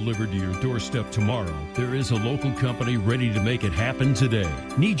can be delivered to your doorstep tomorrow, there is a local company ready to make it happen today.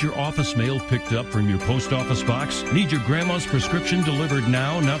 Need your office mail picked up from your post office box? Need your grandma's prescription delivered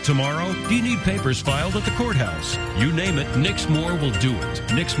now, not tomorrow? Do you need papers filed at the courthouse? You name it, Nixmoor will do it.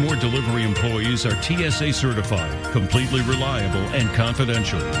 Nixmoor delivery employees are TSA certified, completely reliable, and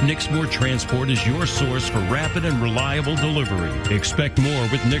confidential. Nixmoor Transport is your source for rapid and reliable delivery. Expect more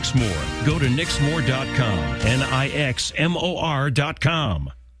with Nixmoor. Go to nixmoor.com, NIXMOR.com.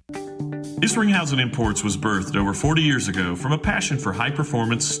 Isringhausen Imports was birthed over 40 years ago from a passion for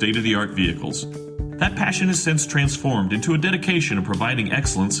high-performance, state-of-the-art vehicles. That passion has since transformed into a dedication of providing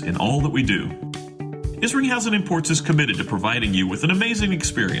excellence in all that we do. Isringhausen Imports is committed to providing you with an amazing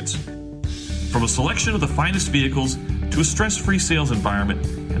experience. From a selection of the finest vehicles to a stress-free sales environment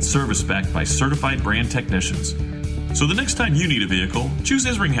and service backed by certified brand technicians. So the next time you need a vehicle, choose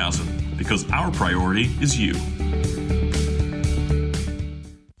Isringhausen, because our priority is you.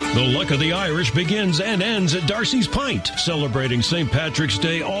 The luck of the Irish begins and ends at Darcy's Pint, celebrating St. Patrick's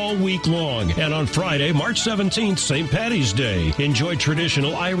Day all week long. And on Friday, March 17th, St. Paddy's Day. Enjoy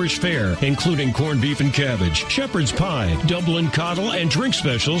traditional Irish fare, including corned beef and cabbage, shepherd's pie, Dublin coddle, and drink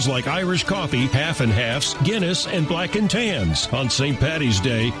specials like Irish coffee, half and halves, Guinness, and black and tans. On St. Paddy's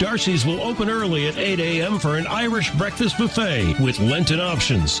Day, Darcy's will open early at 8 a.m. for an Irish breakfast buffet with Lenten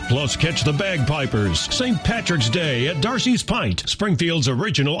options. Plus, catch the bagpipers. St. Patrick's Day at Darcy's Pint, Springfield's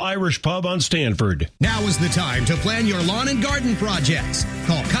original Irish pub on Stanford. Now is the time to plan your lawn and garden projects.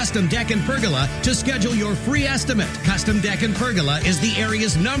 Call Custom Deck and Pergola to schedule your free estimate. Custom Deck and Pergola is the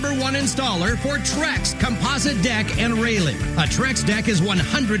area's #1 installer for Trex composite deck and railing. A Trex deck is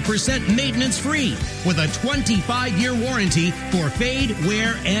 100% maintenance free with a 25-year warranty for fade,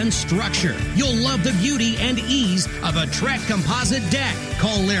 wear, and structure. You'll love the beauty and ease of a Trex composite deck.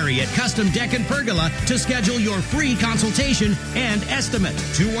 Call Larry at Custom Deck and Pergola to schedule your free consultation and estimate.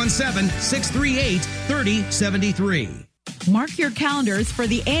 217-638-3073. Mark your calendars for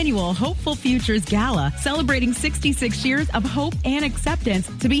the annual Hopeful Futures Gala, celebrating 66 years of hope and acceptance,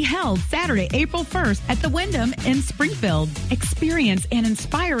 to be held Saturday, April 1st at the Wyndham in Springfield. Experience an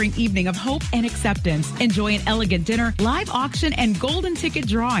inspiring evening of hope and acceptance. Enjoy an elegant dinner, live auction, and golden ticket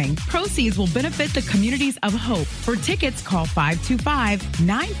drawing. Proceeds will benefit the communities of hope. For tickets, call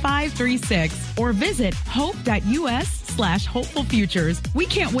 525-9536 or visit hope.us/Hopeful Futures. We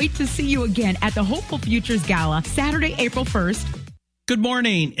can't wait to see you again at the Hopeful Futures Gala, Saturday, April 1st. Good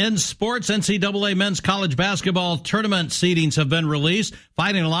morning. In sports, NCAA men's college basketball tournament seedings have been released.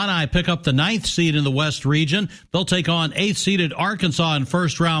 Fighting Illini pick up the 9th seed in the West region. They'll take on 8th-seeded Arkansas in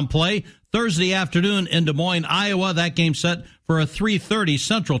first-round play Thursday afternoon in Des Moines, Iowa. That game set for a 3:30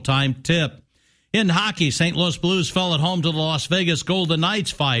 Central Time tip. In hockey, St. Louis Blues fell at home to the Las Vegas Golden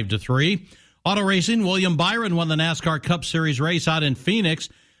Knights 5-3. Auto racing, William Byron won the NASCAR Cup Series race out in Phoenix.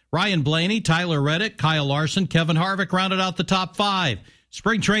 Ryan Blaney, Tyler Reddick, Kyle Larson, Kevin Harvick rounded out the top 5.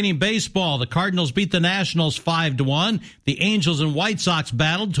 Spring training baseball, the Cardinals beat the Nationals 5-1. The Angels and White Sox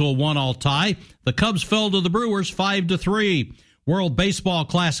battled to a 1-all tie. The Cubs fell to the Brewers 5-3. World Baseball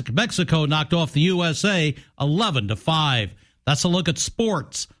Classic Mexico knocked off the USA 11-5. That's a look at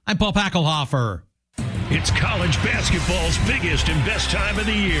sports. I'm Paul Packelhofer. It's college basketball's biggest and best time of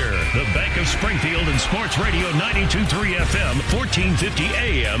the year. The Bank of Springfield and Sports Radio 92.3 FM, 1450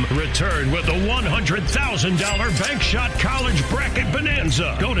 AM return with the $100,000 Bank Shot College Bracket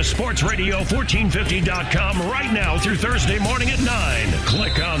Bonanza. Go to sportsradio1450.com right now through Thursday morning at 9.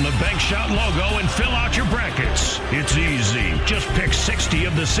 Click on the Bank Shot logo and fill out your brackets. It's easy. Just pick 60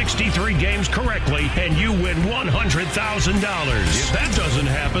 of the 63 games correctly and you win $100,000. If that doesn't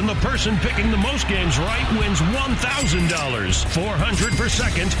happen, the person picking the most games right wins $1,000. 400 for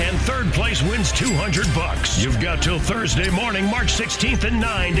second, and third place wins $200. You've got till Thursday morning, March 16th at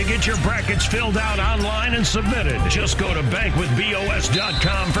 9 to get your brackets filled out online and submitted. Just go to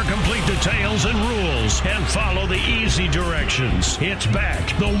bankwithbos.com for complete details and rules, and follow the easy directions. It's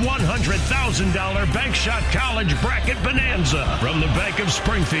back, the $100,000 Bank Shot College Bracket Bonanza from the Bank of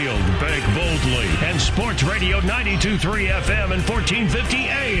Springfield. Bank boldly. And Sports Radio 92.3 FM and 1450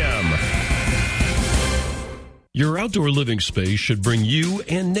 AM. Your outdoor living space should bring you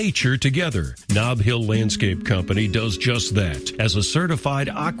and nature together. Nob Hill Landscape Company does just that. As a certified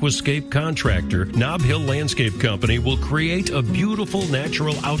aquascape contractor, Nob Hill Landscape Company will create a beautiful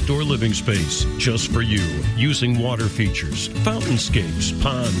natural outdoor living space just for you. Using water features, fountainscapes,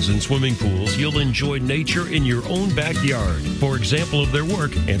 ponds, and swimming pools, you'll enjoy nature in your own backyard. For example of their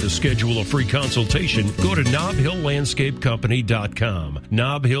work and to schedule a free consultation, go to NobHillLandscapeCompany.com.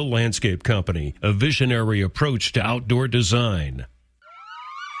 Nob Hill Landscape Company, a visionary approach to outdoor design.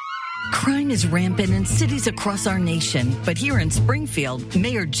 Crime is rampant in cities across our nation, but here in Springfield,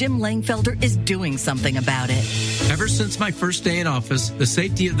 Mayor Jim Langfelder is doing something about it. Ever since my first day in office, the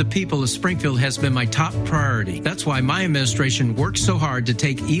safety of the people of Springfield has been my top priority. That's why my administration worked so hard to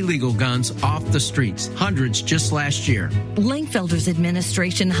take illegal guns off the streets, hundreds just last year. Langfelder's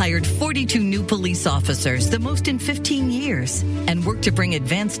administration hired 42 new police officers, the most in 15 years, and worked to bring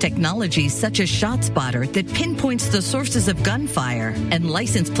advanced technologies such as ShotSpotter that pinpoints the sources of gunfire and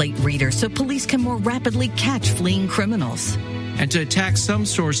license plate readers so police can more rapidly catch fleeing criminals. And to attack some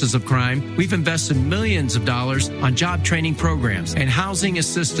sources of crime, we've invested millions of dollars on job training programs and housing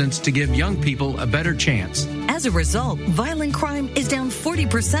assistance to give young people a better chance. As a result, violent crime is down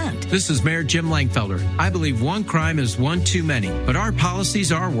 40%. This is Mayor Jim Langfelder. I believe one crime is one too many, but our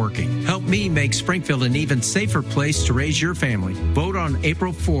policies are working. Help me make Springfield an even safer place to raise your family. Vote on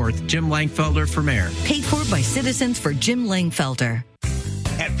April 4th, Jim Langfelder for mayor. Paid for by Citizens for Jim Langfelder.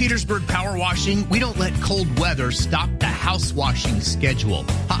 At Petersburg Power Washing, we don't let cold weather stop the house washing schedule.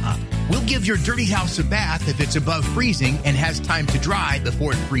 We'll give your dirty house a bath if it's above freezing and has time to dry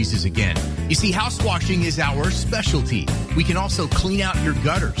before it freezes again. You see, house washing is our specialty. We can also clean out your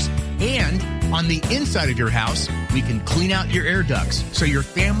gutters. And on the inside of your house, we can clean out your air ducts so your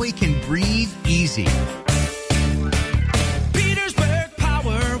family can breathe easy. Petersburg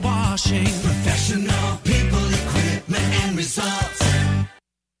Power Washing. Professional people, equipment, and results.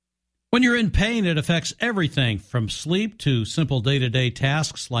 When you're in pain, it affects everything from sleep to simple day-to-day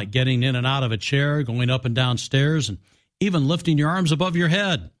tasks like getting in and out of a chair, going up and down stairs, and even lifting your arms above your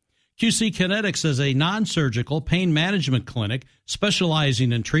head. QC Kinetics is a non-surgical pain management clinic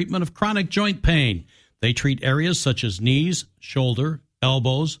specializing in treatment of chronic joint pain. They treat areas such as knees, shoulder,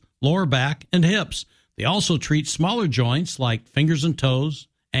 elbows, lower back, and hips. They also treat smaller joints like fingers and toes,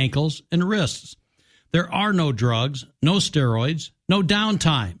 ankles, and wrists. There are no drugs, no steroids, no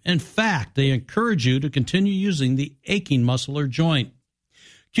downtime. In fact, they encourage you to continue using the aching muscle or joint.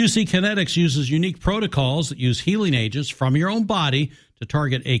 QC Kinetics uses unique protocols that use healing agents from your own body to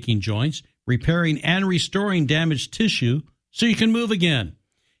target aching joints, repairing and restoring damaged tissue so you can move again.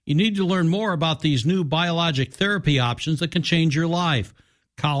 You need to learn more about these new biologic therapy options that can change your life.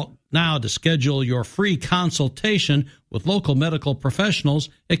 Call now to schedule your free consultation with local medical professionals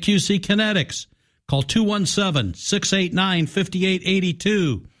at QC Kinetics. Call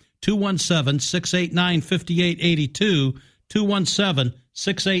 217-689-5882, 217-689-5882,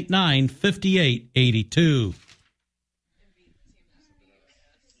 217-689-5882.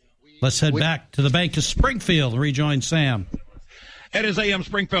 Let's head back to the Bank of Springfield and rejoin Sam. It is AM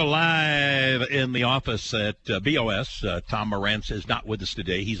Springfield live in the office at BOS. Tom Morantz is not with us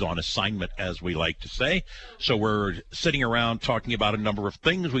today. He's on assignment, as we like to say. So we're sitting around talking about a number of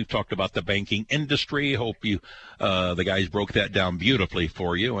things. We've talked about the banking industry. Hope you, the guys broke that down beautifully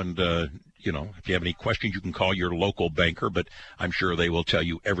for you. And, you know, if you have any questions, you can call your local banker, but I'm sure they will tell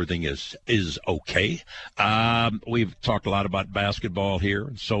you everything is okay. We've talked a lot about basketball here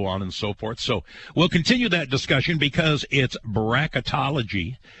and so on and so forth. So we'll continue that discussion because it's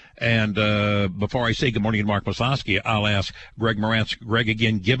bracketology. And before I say good morning to Mark Maslowski, I'll ask Greg Morantz. Greg,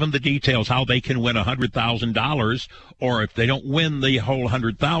 again, given the details, how they can win $100,000, or if they don't win the whole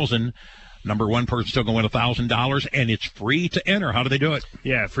 $100,000, number one person still going to win $1,000, and it's free to enter. How do they do it?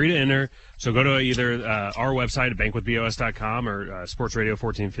 Yeah, free to enter. So go to either our website at bankwithbos.com or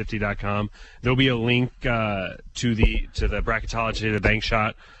sportsradio1450.com. There'll be a link to the bracketology, the bank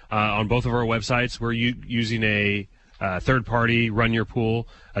shot on both of our websites. We're using a third party run your pool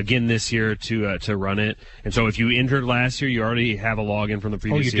again this year to run it. And so if you entered last year, you already have a login from the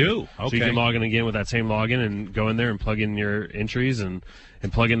previous year. Oh, you do? Okay. So you can log in again with that same login and go in there and plug in your entries and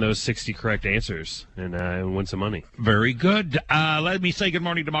plug in those 60 correct answers and win some money. Very good. Let me say good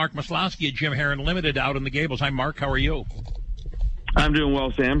morning to Mark Maslowski at Jim Heron Limited out in the Gables. Hi, Mark. How are you? I'm doing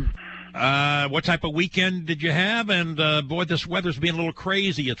well, Sam. What type of weekend did you have? And, boy, this weather's being a little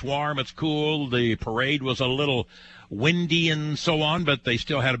crazy. It's warm, it's cool. The parade was a little windy and so on, but they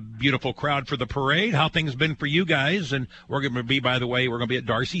still had a beautiful crowd for the parade. How things been for you guys? And we're going to be, by the way, we're going to be at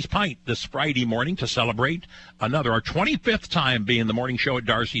Darcy's Pint this Friday morning to celebrate our 25th time being the morning show at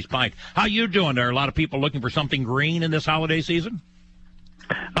Darcy's Pint. How you doing? There are a lot of people looking for something green in this holiday season?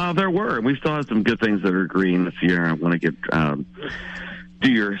 There were. We still have some good things that are green this year. I want to get do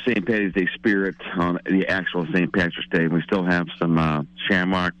your St. Patty's Day spirit on the actual St. Patrick's Day. We still have some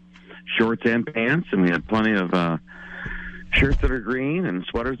Shamrock shorts and pants, and we have plenty of shirts that are green and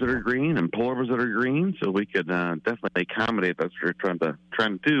sweaters that are green and pullovers that are green, so we could definitely accommodate. That's what we're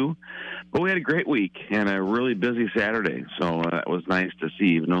trying to do. But we had a great week and a really busy Saturday, so that was nice to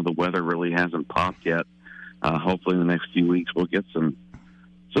see, even though the weather really hasn't popped yet. Hopefully in the next few weeks we'll get some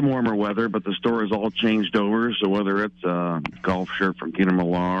warmer weather, but the store is all changed over, so whether it's a golf shirt from Peter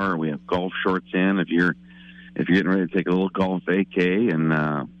Millar, or we have golf shorts in, if you're getting ready to take a little golf vacay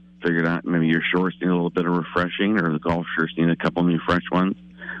and figured out maybe your shorts need a little bit of refreshing, or the golf shirts need a couple new fresh ones,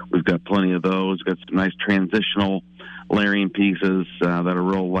 we've got plenty of those. We've got some nice transitional layering pieces that are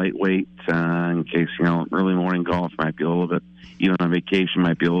real lightweight in case, early morning golf might be a little bit, even on vacation,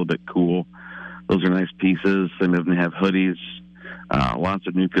 might be a little bit cool. Those are nice pieces. Some of them have hoodies. Lots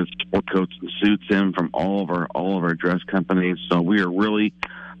of new sport coats and suits in from all of our dress companies. So we are really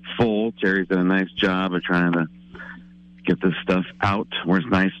full. Terry's done a nice job of trying to get this stuff out where it's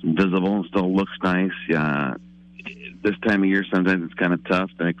nice and visible and still looks nice. This time of year, sometimes it's kind of tough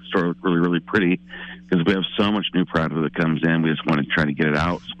to make the store look really, really pretty because we have so much new product that comes in. We just want to try to get it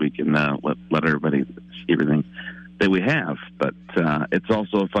out so we can let everybody see everything that we have. But it's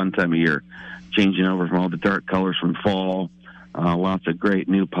also a fun time of year, changing over from all the dark colors from fall. Lots of great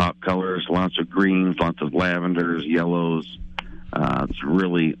new pop colors, lots of greens, lots of lavenders, yellows. It's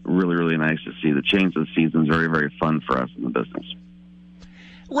really, really, really nice to see. The change of the season is very, very fun for us in the business.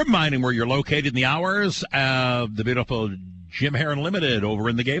 Reminding where you're located in the hours of the beautiful Jim Heron Limited over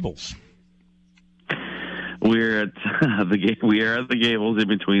in the Gables. We're at the Gables in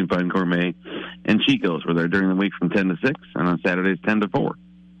between Fun Gourmet and Chico's. We're there during the week from 10 to 6, and on Saturdays 10 to 4.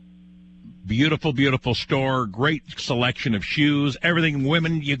 Beautiful, beautiful store. Great selection of shoes. Everything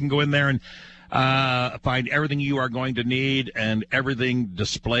women, you can go in there and find everything you are going to need, and everything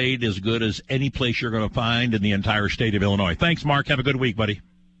displayed as good as any place you're going to find in the entire state of Illinois. Thanks, Mark. Have a good week, buddy.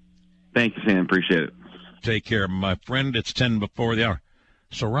 Thank you, Sam. Appreciate it. Take care, my friend. It's 10 before the hour.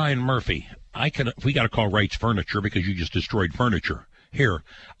 So, Ryan Murphy, we got to call Wright's Furniture because you just destroyed furniture. Here,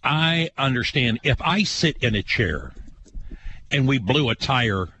 I understand if I sit in a chair and we blew a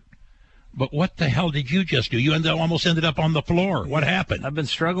tire, but what the hell did you just do? You almost ended up on the floor. What happened? I've been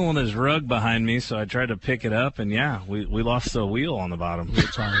struggling with this rug behind me, so I tried to pick it up, and we lost the wheel on the bottom.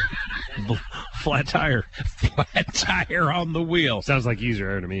 Flat tire. Flat tire on the wheel. Sounds like user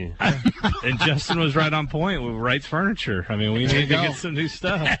error to me. And Justin was right on point with Wright's Furniture. I mean, we need to get some new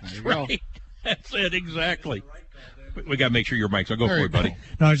stuff. That's right. That's it, exactly. We got to make sure your mic's on. Go for it, buddy.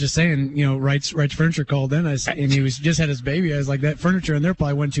 No, I was just saying, Wright's Furniture called in, and he just had his baby. I was like, that furniture in there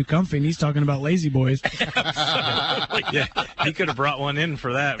probably wasn't too comfy, and he's talking about lazy boys. Yeah, he could have brought one in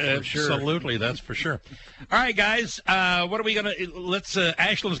for that, for sure. Absolutely, that's for sure. All right, guys, what are we going to –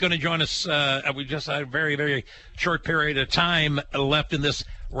 Ashlyn's going to join us. We just had a very, very short period of time left in this.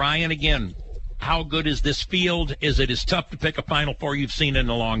 Ryan, again, how good is this field? Is it as tough to pick a Final Four you've seen in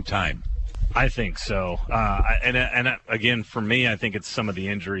a long time? I think so. And again, for me, I think it's some of the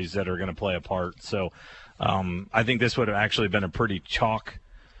injuries that are going to play a part. So I think this would have actually been a pretty chalk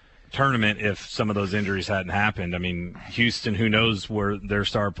tournament if some of those injuries hadn't happened. I mean, Houston, who knows where their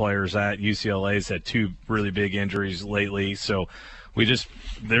star players at? UCLA's had two really big injuries lately. So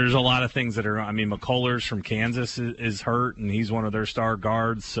there's a lot of things that are – I mean, McCullers from Kansas is hurt, and he's one of their star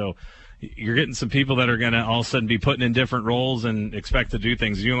guards. So you're getting some people that are going to all of a sudden be putting in different roles and expect to do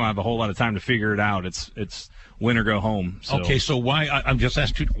things. You don't have a whole lot of time to figure it out. It's win or go home. So. Okay, so why – I'm just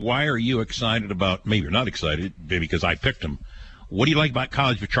asking, why are you excited about – maybe you're not excited, maybe because I picked them. What do you like about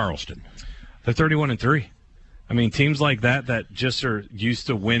College of Charleston? They're 31-3. I mean, teams like that just are used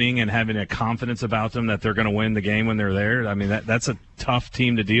to winning and having a confidence about them that they're going to win the game when they're there. I mean, that's a tough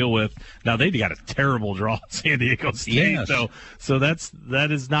team to deal with. Now, they've got a terrible draw at San Diego State, yes. So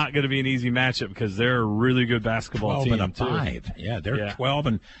that is not going to be an easy matchup because they're a really good basketball 12 team. and 5. Too. Yeah, they're 12.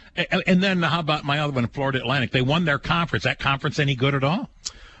 And then how about my other one, Florida Atlantic? They won their conference. That conference any good at all?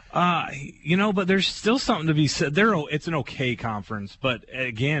 But there's still something to be said. It's an okay conference, but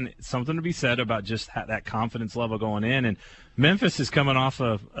again, something to be said about just that confidence level going in. And Memphis is coming off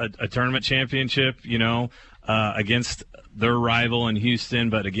a tournament championship, against their rival in Houston,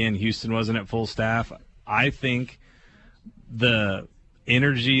 but again, Houston wasn't at full staff. I think the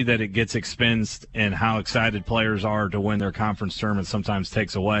energy that it gets expensed and how excited players are to win their conference tournament sometimes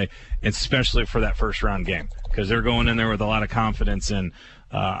takes away, especially for that first round game, because they're going in there with a lot of confidence, and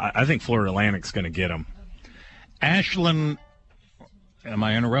I think Florida Atlantic's going to get them. Ashlyn, am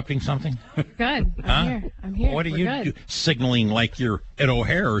I interrupting something? Good. I'm here. What are you do? Signaling like you're at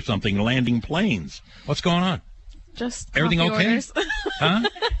O'Hare or something, landing planes? What's going on? Just everything okay? Orders. Huh?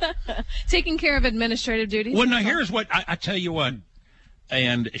 Taking care of administrative duties. Well, now here's what I tell you what.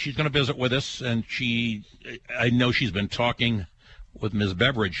 And she's going to visit with us, and I know she's been talking with Ms.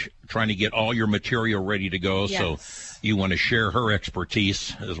 Beveridge, trying to get all your material ready to go. Yes. So you want to share her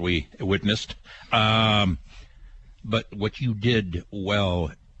expertise, as we witnessed. But what you did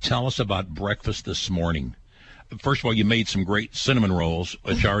well, tell us about breakfast this morning. First of all, you made some great cinnamon rolls,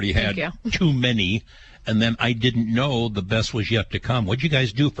 which I already had too many. And then I didn't know the best was yet to come. What'd you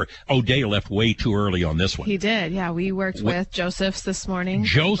guys do O'Day left way too early on this one. He did, yeah. We worked with Joseph's this morning.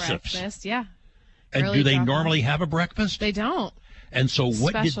 Joseph's? Breakfast, yeah. And do they normally have a breakfast? They don't. And so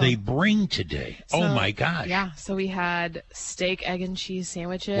what did they bring today? Oh, my gosh. Yeah, so we had steak, egg, and cheese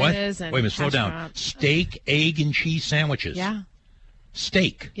sandwiches. What? And wait a minute, slow down. Steak, egg, and cheese sandwiches. Yeah.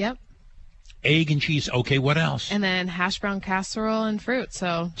 Steak. Yep. Egg and cheese. Okay, what else? And then hash brown casserole and fruit.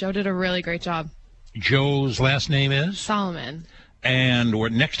 So Joe did a really great job. Joe's last name is? Solomon. And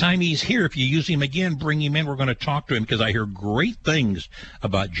next time he's here, if you use him again, bring him in. We're going to talk to him because I hear great things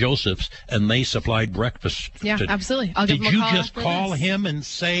about Joseph's, and they supplied breakfast. Yeah, absolutely. I'll give him a call. Did you just call him and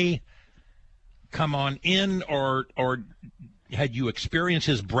say, come on in, or had you experienced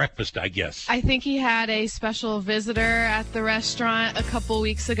his breakfast, I guess? I think he had a special visitor at the restaurant a couple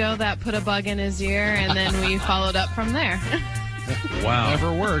weeks ago that put a bug in his ear, and then we followed up from there. Wow.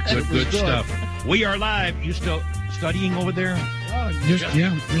 Never works. Good stuff. We are live. You still studying over there? Just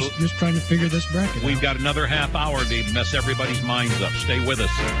trying to figure this bracket We've got another half hour to mess everybody's minds up. Stay with us.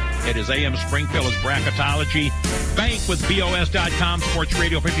 It is AM Springfield. It's Bracketology. Bank with BOS.com,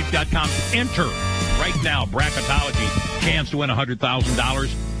 SportsRadio50.com. Enter right now. Bracketology. Chance to win $100,000.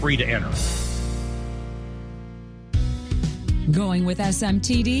 Free to enter. Going with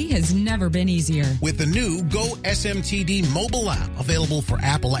SMTD has never been easier. With the new Go SMTD mobile app available for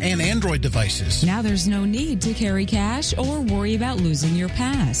Apple and Android devices. Now there's no need to carry cash or worry about losing your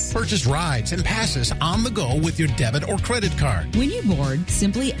pass. Purchase rides and passes on the go with your debit or credit card. When you board,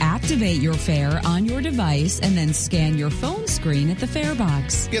 simply activate your fare on your device and then scan your phone screen at the fare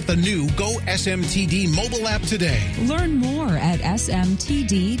box. Get the new Go SMTD mobile app today. Learn more at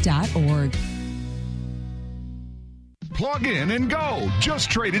smtd.org. Plug in and go.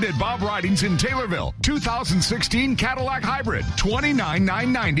 Just traded at Bob Ridings in Taylorville. 2016 Cadillac Hybrid.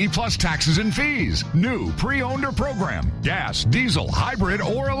 $29,990 plus taxes and fees. New, pre-owned or program. Gas, diesel, hybrid,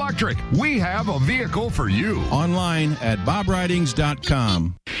 or electric. We have a vehicle for you. Online at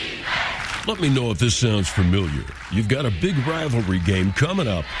bobridings.com. Let me know if this sounds familiar. You've got a big rivalry game coming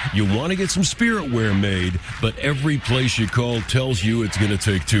up. You want to get some spirit wear made, but every place you call tells you it's going to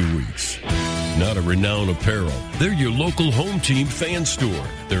take 2 weeks. Not a Renown Apparel. They're your local home team fan store.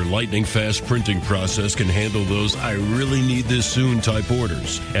 Their lightning fast printing process can handle those I really need this soon type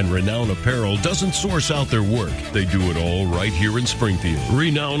orders. And Renown Apparel doesn't source out their work. They do it all right here in Springfield.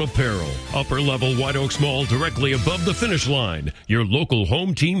 Renown Apparel. Upper level White Oaks Mall directly above the finish line. Your local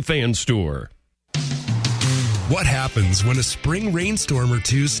home team fan store. What happens when a spring rainstorm or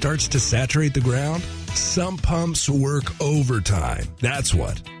two starts to saturate the ground? Some pumps work overtime. That's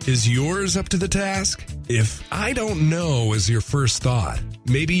what. Is yours up to the task? If I don't know is your first thought,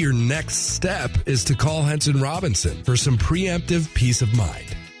 maybe your next step is to call Henson Robinson for some preemptive peace of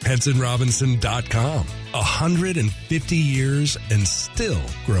mind. HensonRobinson.com. 150 years and still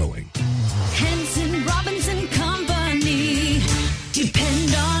growing. Henson Robinson Company.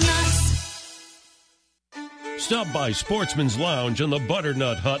 Depend on us. Stop by Sportsman's Lounge in the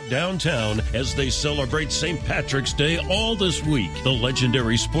Butternut Hut downtown as they celebrate St. Patrick's Day all this week. The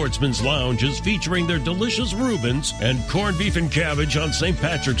legendary Sportsman's Lounge is featuring their delicious Reubens and corned beef and cabbage on St.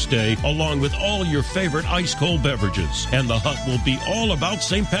 Patrick's Day, along with all your favorite ice-cold beverages. And the hut will be all about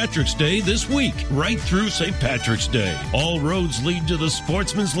St. Patrick's Day this week, right through St. Patrick's Day. All roads lead to the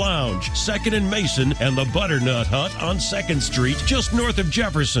Sportsman's Lounge, 2nd and Mason, and the Butternut Hut on 2nd Street, just north of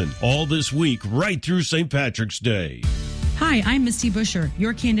Jefferson. All this week, right through St. Patrick's Day. Hi, I'm Misty Busher,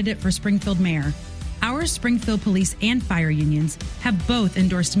 your candidate for Springfield Mayor. Our Springfield Police and Fire unions have both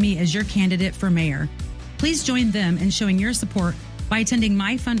endorsed me as your candidate for mayor. Please join them in showing your support by attending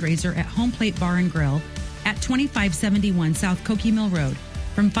my fundraiser at Home Plate Bar and Grill at 2571 South Cokie Mill Road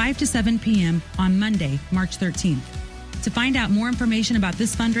from 5 to 7 p.m. on Monday, March 13th. To find out more information about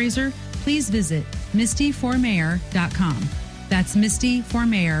this fundraiser, please visit mistyformayor.com. That's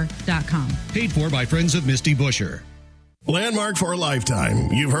mistyformayor.com. Paid for by Friends of Misty Busher. Landmark for a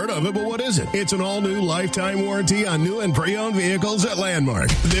lifetime. You've heard of it, but what is it? It's an all-new lifetime warranty on new and pre-owned vehicles at Landmark.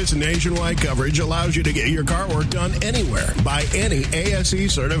 This nationwide coverage allows you to get your car work done anywhere by any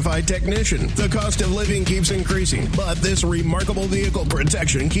ASE certified technician. The cost of living keeps increasing, but this remarkable vehicle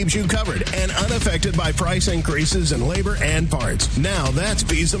protection keeps you covered and unaffected by price increases in labor and parts. Now that's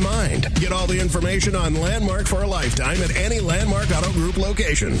peace of mind. Get all the information on Landmark for a lifetime at any Landmark Auto Group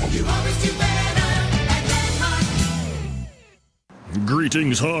location. You always do better.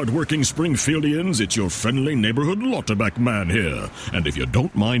 Greetings, hard-working Springfieldians. It's your friendly neighborhood Lauterbach man here. And if you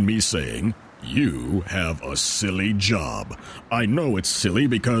don't mind me saying, you have a silly job. I know it's silly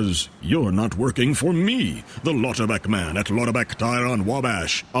because you're not working for me, the Lauterbach man at Lauterbach Tire on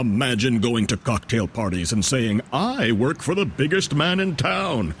Wabash. Imagine going to cocktail parties and saying, I work for the biggest man in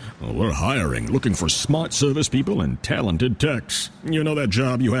town. Well, we're hiring, looking for smart service people and talented techs. You know that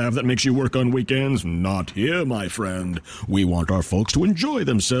job you have that makes you work on weekends? Not here, my friend. We want our folks to enjoy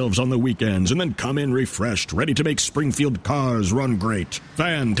themselves on the weekends and then come in refreshed, ready to make Springfield cars run great.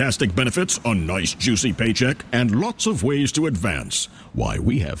 Fantastic benefits, a nice juicy paycheck, and lots of ways to advance. Why,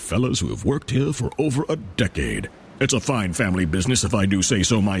 we have fellas who have worked here for over a decade. It's a fine family business if I do say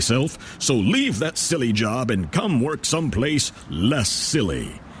so myself, so leave that silly job and come work someplace less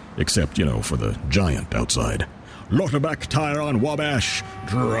silly. Except, for the giant outside. Lauterbach Tire on Wabash.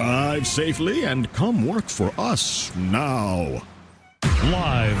 Drive safely and come work for us now.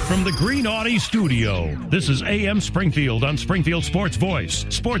 Live from the Green Audi studio, this is AM Springfield on Springfield Sports Voice.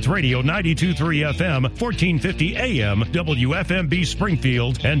 Sports Radio 92.3 FM, 1450 AM, WFMB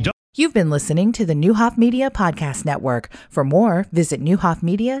Springfield, and You've been listening to the Newhoff Media Podcast Network. For more, visit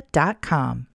newhoffmedia.com.